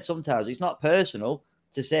like you said, sometimes it's not personal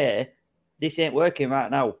to say this ain't working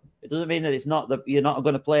right now. It doesn't mean that you're not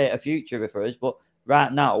going to play a future for us. But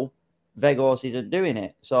right now, Vegos isn't doing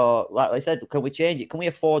it. So, like I said, can we change it? Can we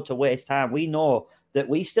afford to waste time? We know that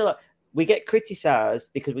we get criticised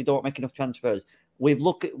because we don't make enough transfers.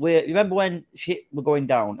 Remember when shit were going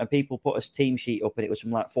down and people put a team sheet up, and it was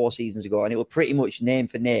from like 4 seasons ago, and it was pretty much name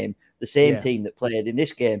for name the same team that played in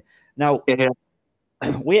this game. Now,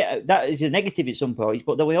 that is a negative at some point,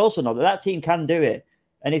 but then we also know that team can do it.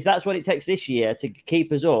 And if that's what it takes this year to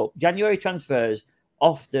keep us up, January transfers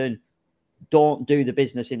often don't do the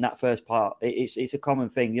business in that first part. It's a common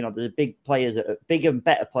thing. There's big players, bigger and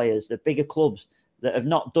better players, the bigger clubs that have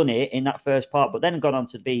not done it in that first part, but then gone on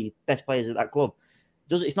to be best players at that club.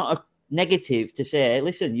 It's not a negative to say,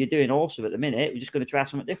 listen, you're doing awesome at the minute. We're just going to try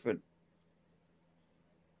something different.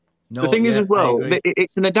 The thing is as well,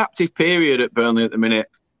 it's an adaptive period at Burnley at the minute.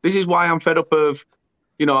 This is why I'm fed up of,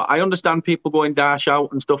 I understand people going Dyche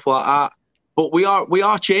out and stuff like that, but we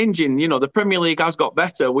are changing. The Premier League has got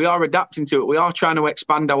better. We are adapting to it. We are trying to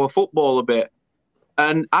expand our football a bit.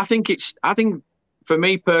 And I think for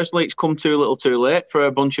me personally, it's come too little too late for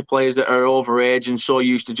a bunch of players that are over age and so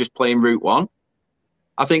used to just playing Route 1.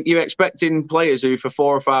 I think you're expecting players who for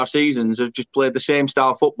 4 or 5 seasons have just played the same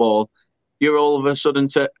style football. You're all of a sudden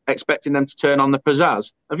expecting them to turn on the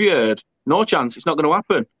pizzazz. Have you heard? No chance. It's not going to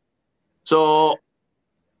happen. So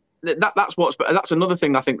that's another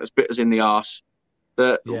thing I think that's bit us in the arse.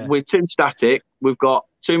 That we're too static. We've got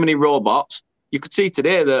too many robots. You could see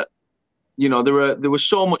today that there was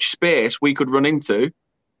so much space we could run into,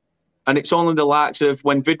 and it's only the likes of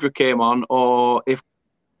when Vidra came on, or if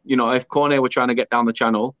Cornet were trying to get down the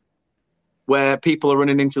channel, where people are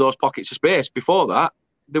running into those pockets of space. Before that,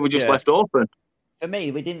 they were just left open. For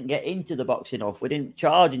me, we didn't get into the box enough. We didn't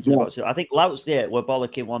charge into the box enough. I think Louts there were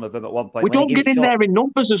bollocking one of them at one point. We don't get in there in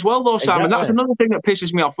numbers as well, though, Simon. Exactly. That's another thing that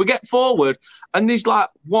pisses me off. We get forward, and there's like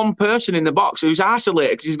one person in the box who's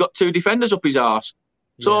isolated because he's got 2 defenders up his arse.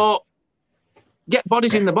 So get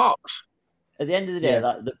bodies in the box. At the end of the day,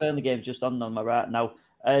 the Burnley game's just on my right now.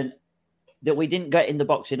 And that we didn't get in the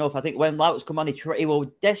box enough. I think when Louts come on, he was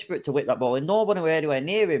desperate to whip that ball, and no one were anywhere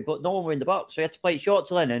near him, but no one were in the box. So he had to play it short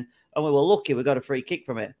to Lennon, and we were lucky we got a free kick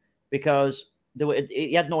from it because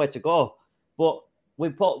he had nowhere to go. But we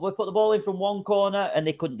put the ball in from one corner, and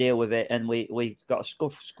they couldn't deal with it, and we got a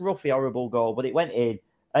scruffy, horrible goal, but it went in.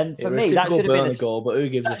 And for It was me, a that typical should have been Burnley goal, but who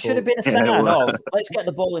gives a that should have fuck? been a sign of let's get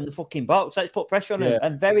the ball in the fucking box, let's put pressure on him.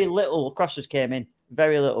 And very little crosses came in,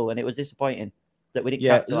 very little, and it was disappointing that we didn't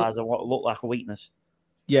capitalise on what looked like a weakness.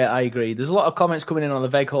 Yeah, I agree. There's a lot of comments coming in on the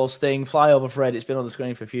Weghorst thing. Flyover Fred, it's been on the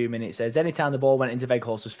screen for a few minutes. Says anytime the ball went into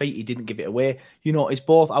Weghorst's feet, he didn't give it away. You notice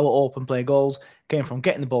both our open play goals came from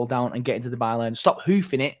getting the ball down and getting to the byline. Stop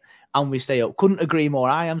hoofing it, and we stay up. Couldn't agree more.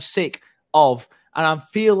 I am sick of, and I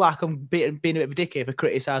feel like I'm being a bit of a dickhead for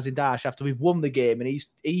criticising Dash after we've won the game, and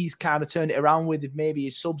he's kind of turned it around with maybe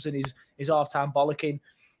his subs and his half-time bollocking.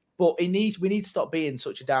 But we need to stop being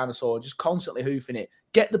such a dinosaur, just constantly hoofing it.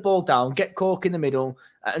 Get the ball down, get Cork in the middle,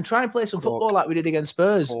 and try and play some football like we did against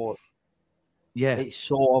Spurs. Yeah. It's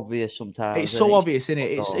so obvious sometimes. It's so obvious, isn't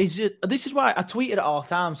it? It's just, this is why I tweeted at half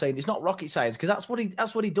time saying it's not rocket science, because that's what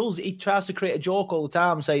he does. He tries to create a joke all the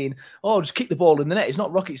time saying, oh, just kick the ball in the net. It's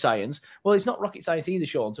not rocket science. Well, it's not rocket science either,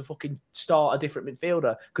 Sean, to fucking start a different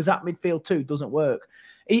midfielder, because that midfield two doesn't work.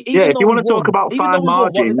 If you want to talk about fine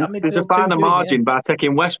margins, there's a finer margin by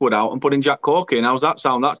taking Westwood out and putting Jack Cork in. How's that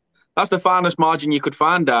sound? That's the finest margin you could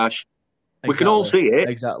find, Dash. We can all see it.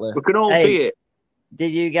 Exactly. We can all see it.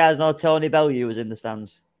 Did you guys know Tony Bellew was in the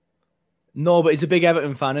stands? No, but he's a big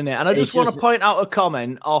Everton fan, isn't it? And I just want to point out a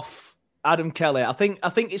comment off Adam Kelly. I think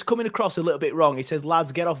it's coming across a little bit wrong. He says,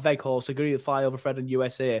 lads, get off Weghorst, agree with Flyover Fred and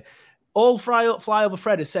USA. All Flyover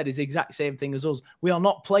Fred has said is the exact same thing as us. We are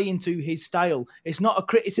not playing to his style. It's not a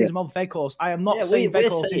criticism of Weghorst. I am not saying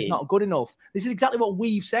Weghorst is not good enough. This is exactly what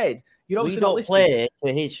we've said. You're we don't play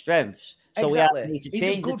to his strengths. So exactly. we need to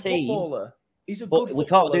change the team. Footballer. He's a good footballer. We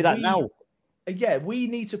can't do that now. Yeah, we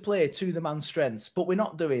need to play to the man's strengths, but we're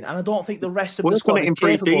not doing. And I don't think the rest of the squad is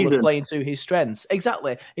capable of playing to his strengths.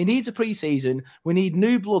 Exactly. He needs a pre-season. We need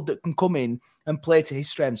new blood that can come in and play to his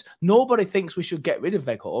strengths. Nobody thinks we should get rid of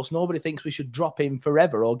Weghorst. Nobody thinks we should drop him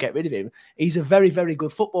forever or get rid of him. He's a very, very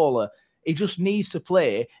good footballer. He just needs to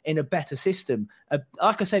play in a better system.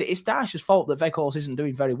 Like I said, it's Dash's fault that Weghorst isn't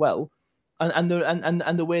doing very well. And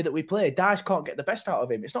the way that we play, Dash can't get the best out of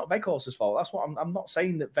him. It's not Weghorst's fault. That's what I'm not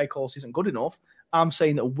saying that Weghorst isn't good enough. I'm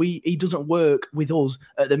saying that he doesn't work with us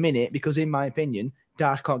at the minute because, in my opinion,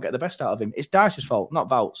 Dash can't get the best out of him. It's Dash's fault, not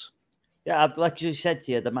Wout's. Yeah, I've like you said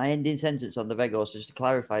to you, that my ending sentence on the Weghorst, just to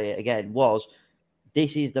clarify it again, was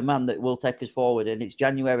this is the man that will take us forward, and it's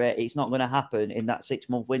January. It's not going to happen in that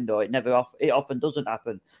 6-month window. It often doesn't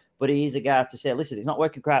happen. But he is a guy to say, listen, it's not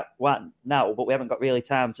working crap now, but we haven't got really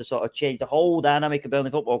time to sort of change the whole dynamic of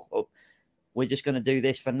Burnley Football Club. We're just going to do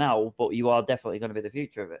this for now, but you are definitely going to be the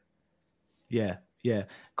future of it. Yeah,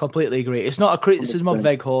 completely agree. It's not a criticism 100%. Of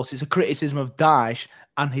Weghorst, it's a criticism of Dash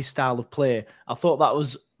and his style of play. I thought that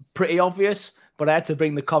was pretty obvious, but I had to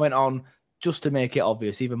bring the comment on just to make it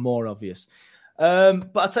obvious, even more obvious.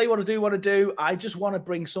 But I'll tell you what I do want to do. I just want to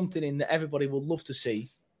bring something in that everybody would love to see.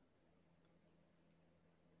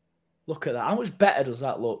 Look at that. How much better does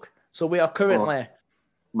that look? So we are currently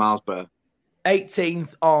miles better.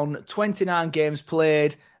 18th on 29 games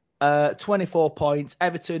played, 24 points.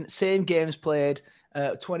 Everton, same games played,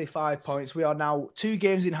 25 points. We are now 2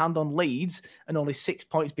 games in hand on Leeds and only 6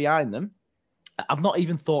 points behind them. I've not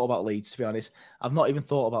even thought about Leeds, to be honest. I've not even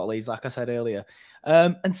thought about Leeds, like I said earlier.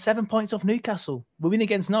 And 7 points off Newcastle. We win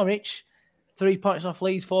against Norwich. 3 points off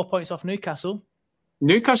Leeds, 4 points off Newcastle.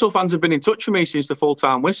 Newcastle fans have been in touch with me since the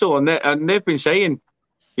full-time whistle, and they've been saying,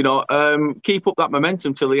 keep up that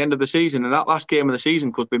momentum till the end of the season, and that last game of the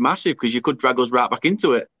season could be massive because you could drag us right back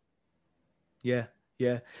into it. Yeah.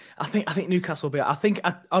 I think Newcastle will be.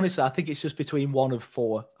 Honestly, I think it's just between 1 of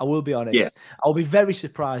 4. I will be honest. Yeah. I'll be very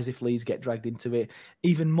surprised if Leeds get dragged into it.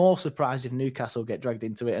 Even more surprised if Newcastle get dragged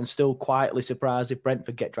into it, and still quietly surprised if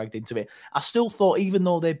Brentford get dragged into it. I still thought, even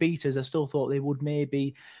though they beat us, I still thought they would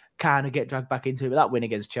maybe kind of get dragged back into it. But that win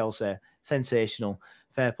against Chelsea, sensational.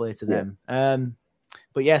 Fair play to them.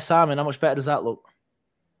 But yeah, Simon, how much better does that look?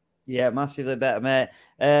 Yeah, massively better, mate.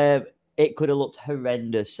 It could have looked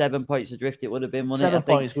horrendous. 7 points adrift, it would have been, wouldn't it? 7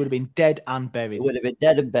 points would have been dead and buried. It would have been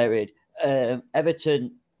dead and buried.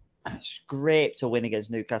 Everton scraped to win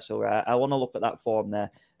against Newcastle, right? I want to look at that form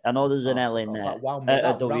there. I know there's an L in there,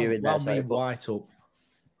 a W in there.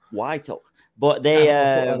 White up. But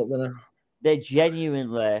they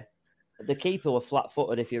genuinely, the keeper were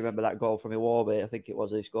flat-footed, if you remember that goal from Iwobi, I think it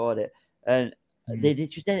was, who scored it. And they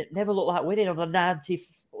never looked like winning on the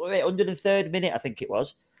 103rd minute, I think it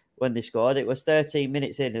was, when they scored. It was 13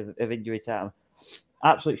 minutes in of injury time.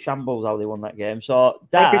 Absolute shambles how they won that game. So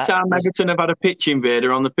every time Everton have had a pitch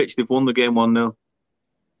invader on the pitch, they've won the game 1-0.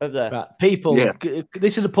 Have they? Right, people, Yeah.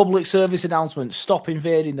 this is a public service announcement. Stop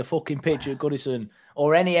invading the fucking pitch at Goodison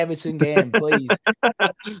or any Everton game, please.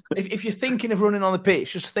 if you're thinking of running on the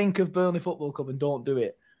pitch, just think of Burnley Football Club and don't do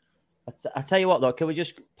it. I tell you what, though, can we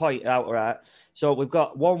just point out, right? So we've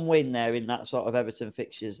got one win there in that sort of Everton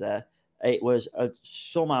fixtures there. It was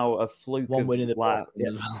somehow a fluke. One win in the like,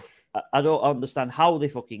 as well. I don't understand how they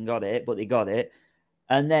fucking got it, but they got it.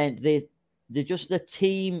 And then they just the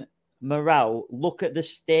team morale. Look at the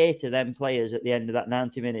state of them players at the end of that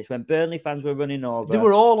 90 minutes when Burnley fans were running over. They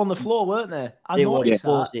were all on the floor, weren't they? I noticed that.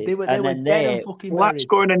 exhausted. They were And dead then and fucking Black buried.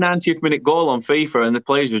 scoring a 90th minute goal on FIFA and the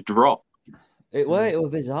players just dropped. It was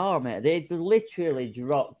bizarre, mate. They literally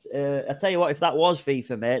dropped. I tell you what, if that was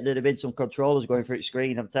FIFA, mate, there'd have been some controllers going through its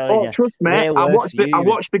screen. I'm telling you. Trust me, They I were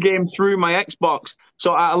watched the game through my Xbox.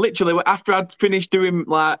 So I literally, after I'd finished doing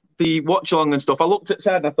like the watch along and stuff, I looked at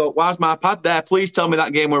side and I thought, "Why's my pad there? Please tell me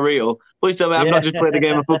that game were real. Please tell me I've not just played a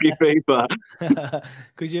game of fucking FIFA."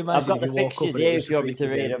 Could you imagine? I've got the if you woke up fixtures and it here was if you want me free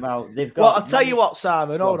to read game? them out. They've got. Well, I'll tell you what,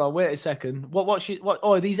 Simon. Hold on, wait a second.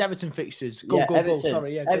 Oh, these Everton fixtures. Go. Everton,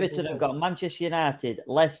 Sorry, yeah. Everton have got Manchester United,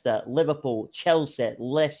 Leicester, Liverpool, Chelsea,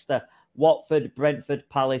 Leicester, Watford, Brentford,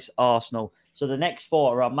 Palace, Arsenal. So the next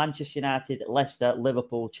four are Manchester United, Leicester,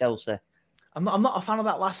 Liverpool, Chelsea. I'm not a fan of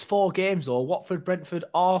that last four games though. Watford, Brentford,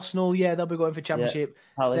 Arsenal. Yeah, they'll be going for Championship.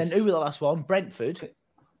 Palace. Then who were the last one? Brentford.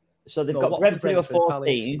 So they've No, got Watford, Brentford who are Palace,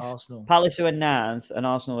 14th, Arsenal. Palace who are 9th, and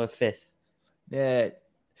Arsenal are 5th. Yeah.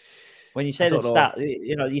 When you say the stat,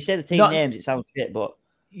 you say the team names, it sounds shit, but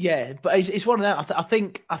yeah, but it's one of them. I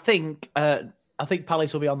think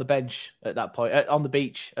Palace will be on the bench at that point, on the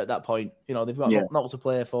beach at that point. They've got not to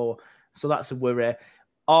play for, so that's a worry.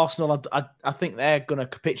 Arsenal, I think they're going to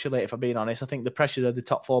capitulate. If I'm being honest, I think the pressure of the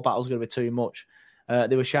top four battles is going to be too much.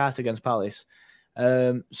 They were sharp against Palace.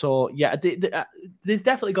 So yeah, they've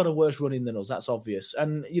definitely got a worse running than us. That's obvious.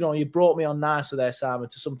 And you brought me on nicer there, Simon,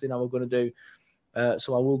 to something I was going to do.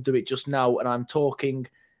 So I will do it just now, and I'm talking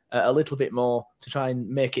a little bit more to try and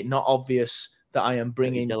make it not obvious that I am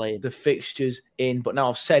bringing the fixtures in. But now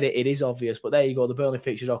I've said it, it is obvious. But there you go, the Burnley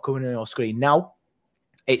fixtures are coming on your screen now.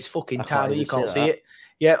 It's fucking tiny, you can't see it.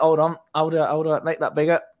 Yeah, hold on. How would I make that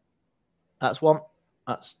bigger? That's one.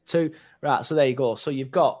 That's two. Right, so there you go. So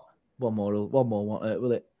you've got one more,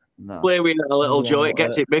 will it? No. Play with it a little, Joe. It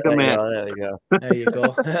gets it bigger, mate. There we go. There you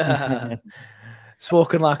go.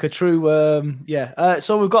 Spoken like a true,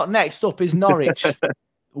 so we've got next up is Norwich.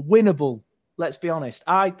 Winnable. Let's be honest.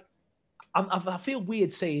 I feel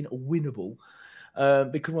weird saying winnable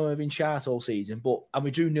because we've been short all season, and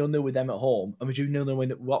we drew 0-0 with them at home, and we drew 0-0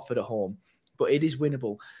 with Watford at home, but it is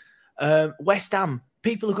winnable. West Ham,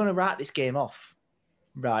 people are going to write this game off,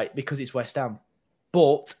 right, because it's West Ham,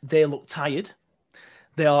 but they look tired.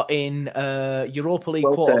 They are in Europa League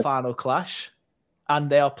quarter-final clash, and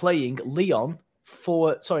they are playing Lyon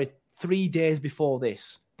 3 days before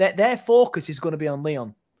this. Their focus is going to be on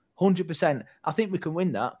Lyon, 100%. I think we can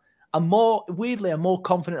win that. I'm more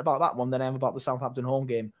confident about that one than I am about the Southampton home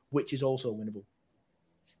game, which is also winnable.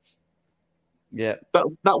 Yeah,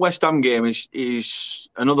 that West Ham game is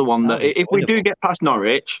another one that if we do get past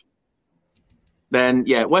Norwich, then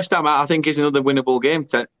West Ham I think is another winnable game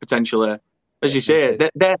potentially. As you say,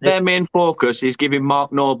 their main focus is giving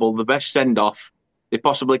Mark Noble the best send off they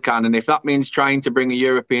possibly can, and if that means trying to bring a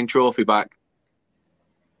European trophy back,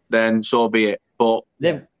 then so be it. But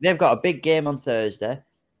they've got a big game on Thursday.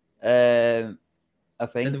 I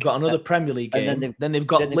think. Then they've got another Premier League game. Then they've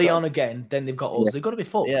got Lyon again. Then they've got us. Yeah. They've got to be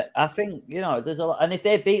fucked. Yeah, I think there's a lot. And if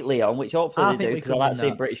they beat Lyon, which hopefully they do, because I like to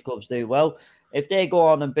see British clubs do well. If they go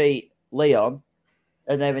on and beat Lyon,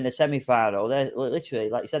 and they're in the semi-final, they're literally,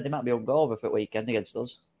 like you said, they might be on goal over for the weekend against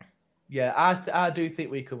us. Yeah, I do think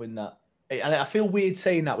we could win that. And I feel weird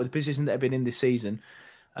saying that with the position that have been in this season,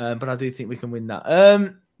 but I do think we can win that.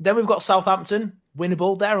 Then we've got Southampton,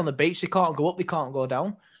 winnable. They're on the beach. They can't go up. They can't go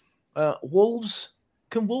down. Wolves.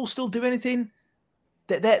 Can Wolves still do anything?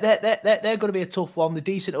 They're going to be a tough one. They're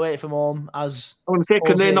decent away from home. As I want to say,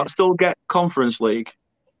 can they not still get Conference League?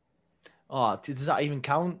 Oh, does that even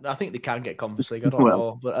count? I think they can get Conference League. I don't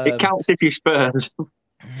know, but it counts if you Spurs.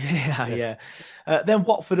 Yeah. Then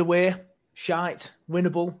Watford away, shite,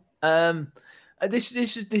 winnable. This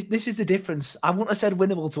is the difference. I wouldn't have said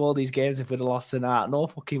winnable to all these games if we'd have lost tonight. No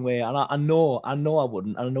fucking way. And I know I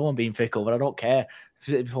wouldn't. And I know I'm being fickle, but I don't care.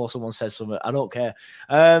 Before someone says something, I don't care.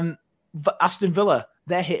 But Aston Villa,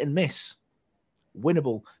 they're hit and miss.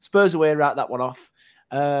 Winnable. Spurs away, write that one off.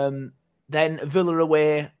 Then Villa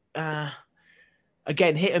away,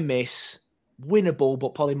 again, hit and miss. Winnable,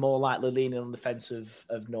 but probably more likely leaning on the fence of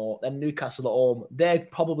no. Then Newcastle at home, they're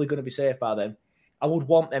probably going to be safe by then. I would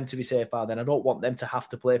want them to be safe by then. I don't want them to have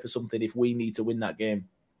to play for something if we need to win that game.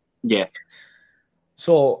 Yeah.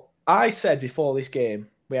 So I said before this game,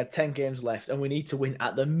 we had 10 games left and we need to win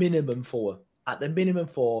at the minimum 4. At the minimum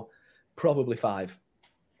 4, probably 5.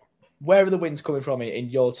 Where are the wins coming from in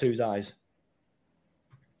your two's eyes?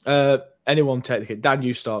 Anyone take the kid? Dan,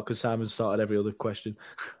 you start because Simon's started every other question.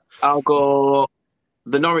 I'll go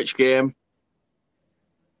the Norwich game.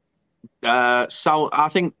 I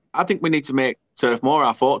think we need to make Turf Moor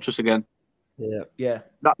our fortress again. Yeah.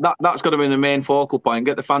 That's got to be the main focal point.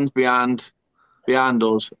 Get the fans behind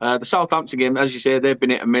us. The Southampton game, as you say, they've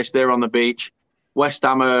been hit and miss. They're on the beach. West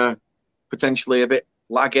Ham are potentially a bit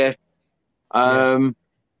laggy.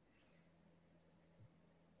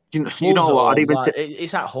 You know what?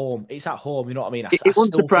 It's at home. It's at home. You know what I mean? It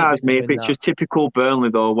wouldn't surprise me if it's just typical Burnley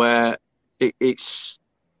though, where it's.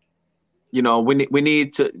 You know, we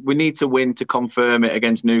need to win to confirm it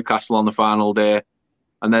against Newcastle on the final day,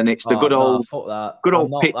 and then it's the good old pitch. I don't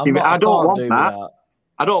want that.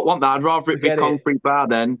 I don't want that. I'd rather it be concrete bar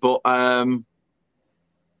then. But I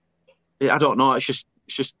don't know. It's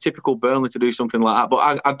just typical Burnley to do something like that.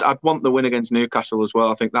 But I'd want the win against Newcastle as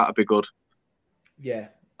well. I think that'd be good. Yeah,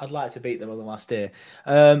 I'd like to beat them on the last day,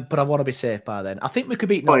 but I want to be safe by then. I think we could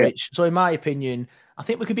beat Norwich. So in my opinion, I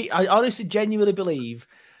think we could beat. I honestly, genuinely believe.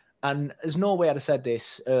 And there's no way I'd have said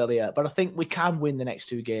this earlier, but I think we can win the next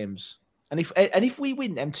 2 games. And if we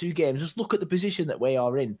win them 2 games, just look at the position that we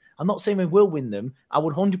are in. I'm not saying we will win them. I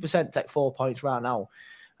would 100% take 4 points right now.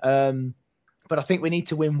 But I think we need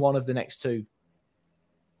to win one of the next 2.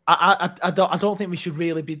 I don't think we should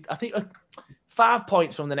really be. I think 5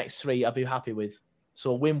 points from the next 3, I'd be happy with.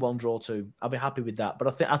 So win 1, draw 2. I'll be happy with that.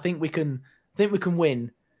 But I think we can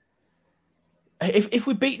win. If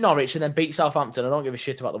we beat Norwich and then beat Southampton, I don't give a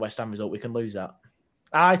shit about the West Ham result. We can lose that.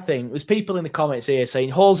 I think there's people in the comments here saying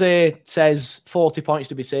Jose says 40 points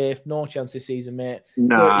to be safe. No chance this season, mate.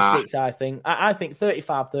 Nah. 36, I think. I think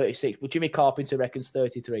 35, 36. But Jimmy Carpenter reckons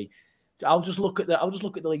 33. I'll just look at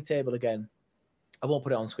the league table again. I won't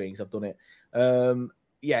put it on screen because I've done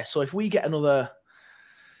it. So if we get another.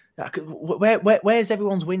 Where's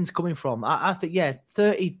everyone's wins coming from? I think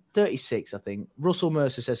 30, 36. I think Russell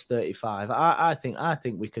Mercer says 35. I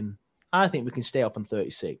think we can stay up on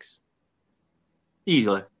 36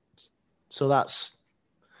 easily. So that's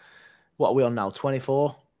what are we on now?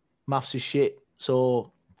 24. Maths is shit.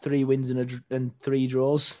 So 3 wins and 3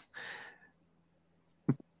 draws.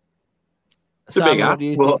 It's a big gap,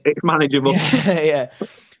 but it's manageable. Yeah.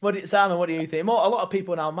 Simon, what do you think? A lot of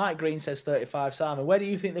people now. Mike Green says 35. Simon, where do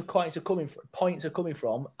you think the points are coming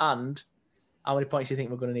from, and how many points do you think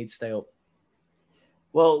we're going to need to stay up?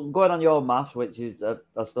 Well, going on your maths, which is I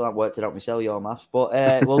still haven't worked it out myself, your maths, but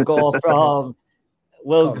we'll go from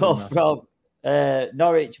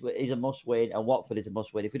Norwich is a must win and Watford is a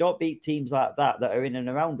must win. If we don't beat teams like that are in and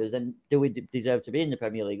around us, then do we deserve to be in the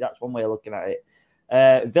Premier League? That's one way of looking at it.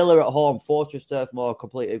 Villa at home, Fortress Turf Moor,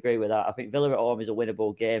 completely agree with that. I think Villa at home is a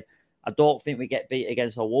winnable game. I don't think we get beat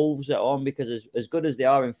against the Wolves at home because as good as they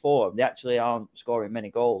are in form, they actually aren't scoring many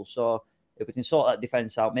goals. So if we can sort that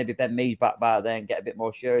defence out, maybe Ben Mee's back by then, get a bit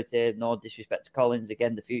more surety. No disrespect to Collins,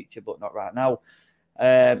 again, the future, but not right now.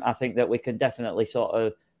 I think that we can definitely sort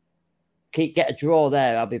of get a draw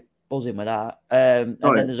there. I'll be buzzing with that. Then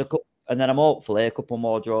there's and then I'm hopefully a couple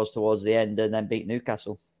more draws towards the end and then beat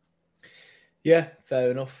Newcastle. Yeah,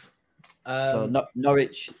 fair enough. So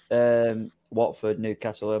Norwich, Watford,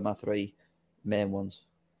 Newcastle are my 3 main ones.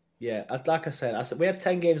 Yeah, like I said, we had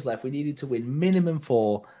 10 games left. We needed to win minimum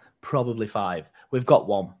 4, probably 5. We've got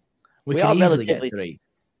 1. We can easily get 3.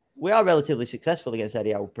 We are relatively successful against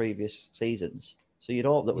Eddie Howe previous seasons, so you'd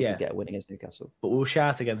hope that we could get a win against Newcastle. But we were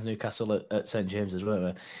shat against Newcastle at St James's, weren't we?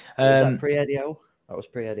 Was that pre-Eddie Howe? That was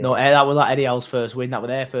pre-Eddie Howe. No, that was like Eddie Howe's first win. That was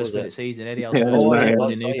their first win of the season. Eddie Howe's first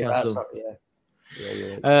win in Newcastle.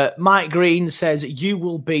 Mike Green says you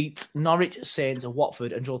will beat Norwich, Saints,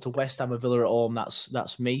 Watford, and draw to West Ham and Villa at home.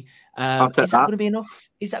 That's me. Is that going to be enough?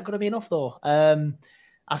 Is that going to be enough though?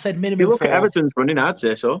 I said minimum. You look 4. at Everton's running, I'd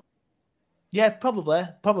say so. Yeah, probably.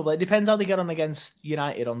 It depends how they get on against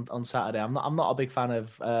United on Saturday. I'm not a big fan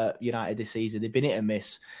of United this season. They've been hit and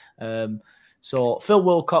miss. So Phil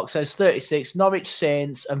Wilcox says 36. Norwich,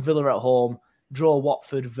 Saints, and Villa at home. Draw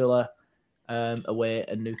Watford, Villa. Away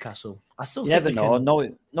and Newcastle. I still you never know.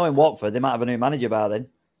 Knowing Watford, they might have a new manager by then.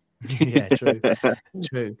 Yeah, true.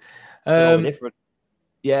 Different.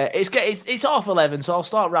 Yeah, it's half 11, so I'll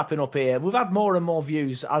start wrapping up here. We've had more and more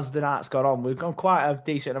views as the night's gone on. We've got quite a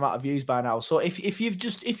decent amount of views by now. So if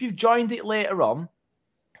you've joined it later on,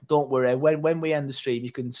 don't worry. When we end the stream,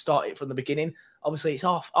 you can start it from the beginning. Obviously, it's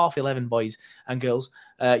half 11, boys and girls.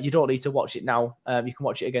 You don't need to watch it now. You can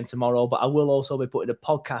watch it again tomorrow. But I will also be putting a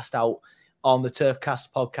podcast out on the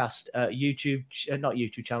Turfcast podcast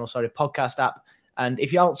podcast app. And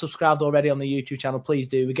if you haven't subscribed already on the YouTube channel, please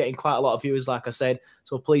do. We're getting quite a lot of viewers, like I said.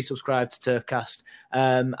 So please subscribe to Turfcast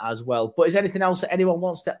as well. But is there anything else that anyone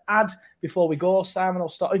wants to add before we go? Simon, I'll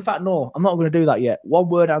start. In fact, no, I'm not going to do that yet. One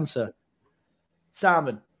word answer.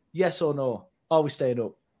 Simon, yes or no? Are we staying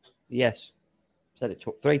up? Yes. Said it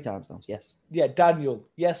 3 times now. Yes. Yeah, Daniel,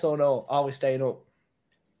 yes or no? Are we staying up?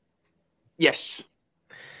 Yes.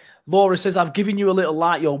 Laura says, I've given you a little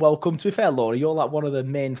like, you're welcome. To be fair, Laura, you're like one of the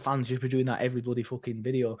main fans. You've been doing that every bloody fucking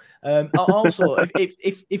video. Also,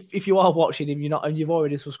 if you are watching him, and you've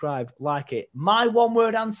already subscribed, like it. My one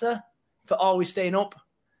word answer for Are We Staying Up?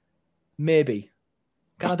 Maybe.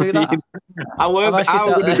 Can I do that? I'm going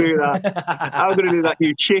to do that. I'm going to do that,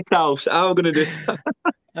 you shit house. I'm going to do that.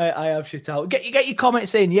 I have shit out. Get your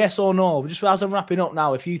comments in, yes or no. Just as I'm wrapping up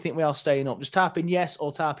now, if you think we are staying up, just type in yes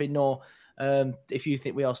or type in no. If you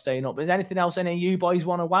think we are staying up. Is there anything else any of you boys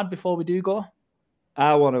want to add before we do go?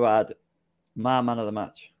 I want to add my man of the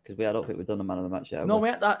match, because I don't think we've done the man of the match yet. No, we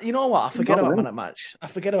had that. You know what? I forget about man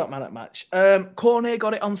at match. Cornet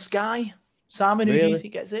got it on Sky. Simon, who do you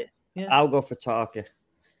think gets it? Yeah. I'll go for Tarky.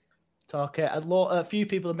 A few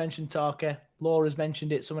people have mentioned Tarky. Laura's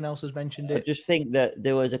mentioned it. Someone else has mentioned it. I just think that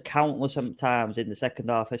there was a countless times in the second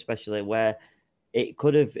half, especially, where it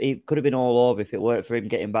could have been all over if it weren't for him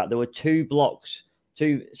getting back. There were 2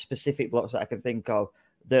 specific blocks that I can think of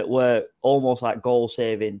that were almost like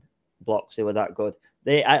goal-saving blocks. They were that good.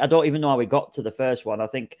 I don't even know how we got to the first one. I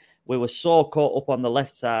think we were so caught up on the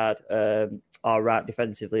left side, or right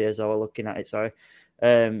defensively as I was looking at it, sorry.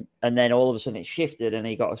 And then all of a sudden it shifted and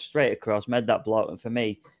he got us straight across, made that block. And for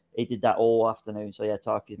me, he did that all afternoon. So, yeah,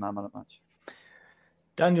 Tarky's my man of the match.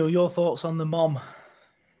 Daniel, your thoughts on the mom?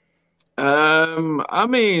 I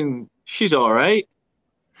mean, she's all right.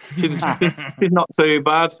 She's not too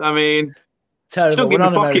bad. I mean, terrible. She don't give me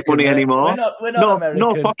pocket money anymore. We're not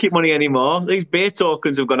no pocket money anymore. These beer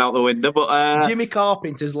tokens have gone out the window. But Jimmy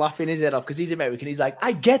Carpenter's laughing his head off because he's American. He's like,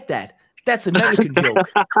 I get that. That's American joke.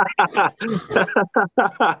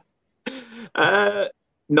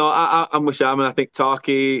 No, I'm with Simon. I think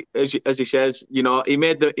Tarky, as he says, he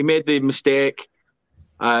made the mistake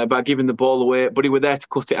by giving the ball away, but he was there to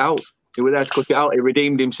cut it out. He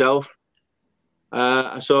redeemed himself.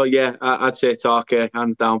 So yeah, I'd say Tarky,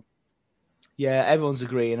 hands down. Yeah, everyone's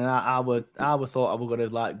agreeing, and I would thought I was going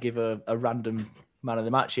to give a random man of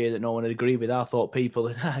the match here that no one would agree with. I thought people,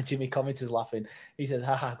 and Jimmy Commenter's laughing. He says,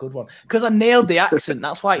 haha, good one. Because I nailed the accent.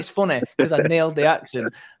 That's why it's funny, because I nailed the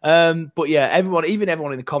accent. But yeah, everyone in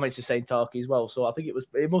the comments is saying Tarky as well. So I think it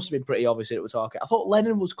must have been pretty obvious that it was Tarky. I thought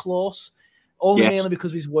Lennon was close, mainly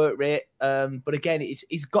because of his work rate. But again,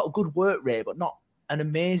 he's got a good work rate, but not an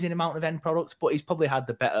amazing amount of end products. But he's probably had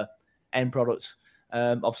the better end products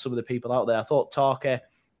of some of the people out there. I thought Tarky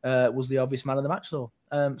was the obvious man of the match, though.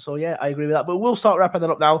 So, yeah, I agree with that. But we'll start wrapping that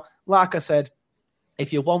up now. Like I said,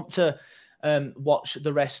 if you want to watch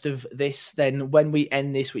the rest of this, then when we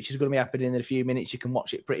end this, which is going to be happening in a few minutes, you can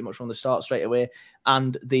watch it pretty much from the start straight away.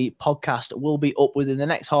 And the podcast will be up within the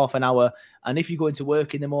next half an hour. And if you're going to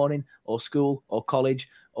work in the morning or school or college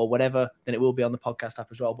or whatever, then it will be on the podcast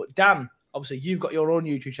app as well. But Dan, obviously, you've got your own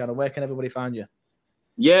YouTube channel. Where can everybody find you?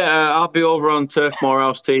 Yeah, I'll be over on Turf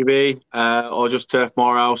Morehouse TV or just Turf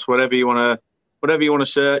Morehouse, whatever you want to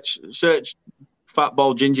search. Search Fat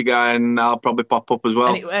Bald Ginger Guy, and I'll probably pop up as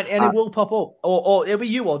well. And it will pop up, or it'll be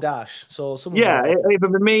you or Dash. So yeah, either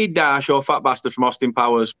be me, Dash, or Fat Bastard from Austin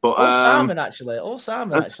Powers. But or Simon actually.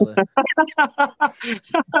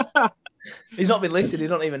 He's not been listening. He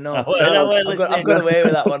don't even know. I've got away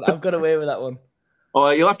with that one. Oh,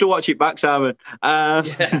 you'll have to watch it back, Simon.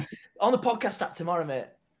 Yeah. On the podcast app tomorrow, mate.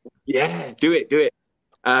 Yeah, do it.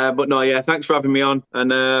 But no, yeah, thanks for having me on.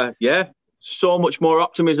 And yeah, so much more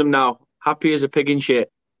optimism now. Happy as a pig in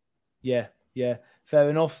shit. Yeah, fair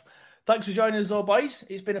enough. Thanks for joining us, all boys.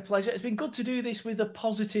 It's been a pleasure. It's been good to do this with a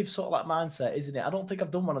positive sort of mindset, isn't it? I don't think I've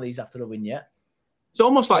done one of these after a win yet. It's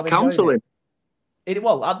almost like counselling. When we were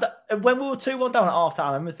 2-1 down at half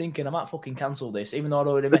time, I remember thinking, I might fucking cancel this, even though I'd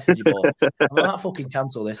already messaged you both. I might fucking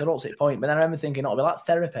cancel this. I don't see the point. But then I remember thinking, it'll be like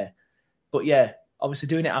therapy. But yeah, obviously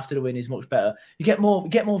doing it after the win is much better. You get more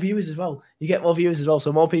viewers as well.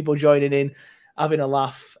 So more people joining in, having a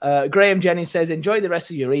laugh. Graham Jennings says, enjoy the rest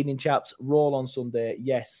of your evening, chaps. Roll on Sunday.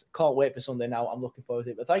 Yes, can't wait for Sunday now. I'm looking forward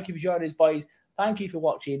to it. But thank you for joining us, boys. Thank you for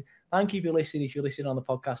watching. Thank you for listening if you're listening on the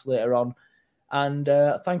podcast later on. And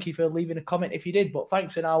thank you for leaving a comment if you did. But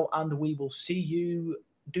thanks for now, and we will see you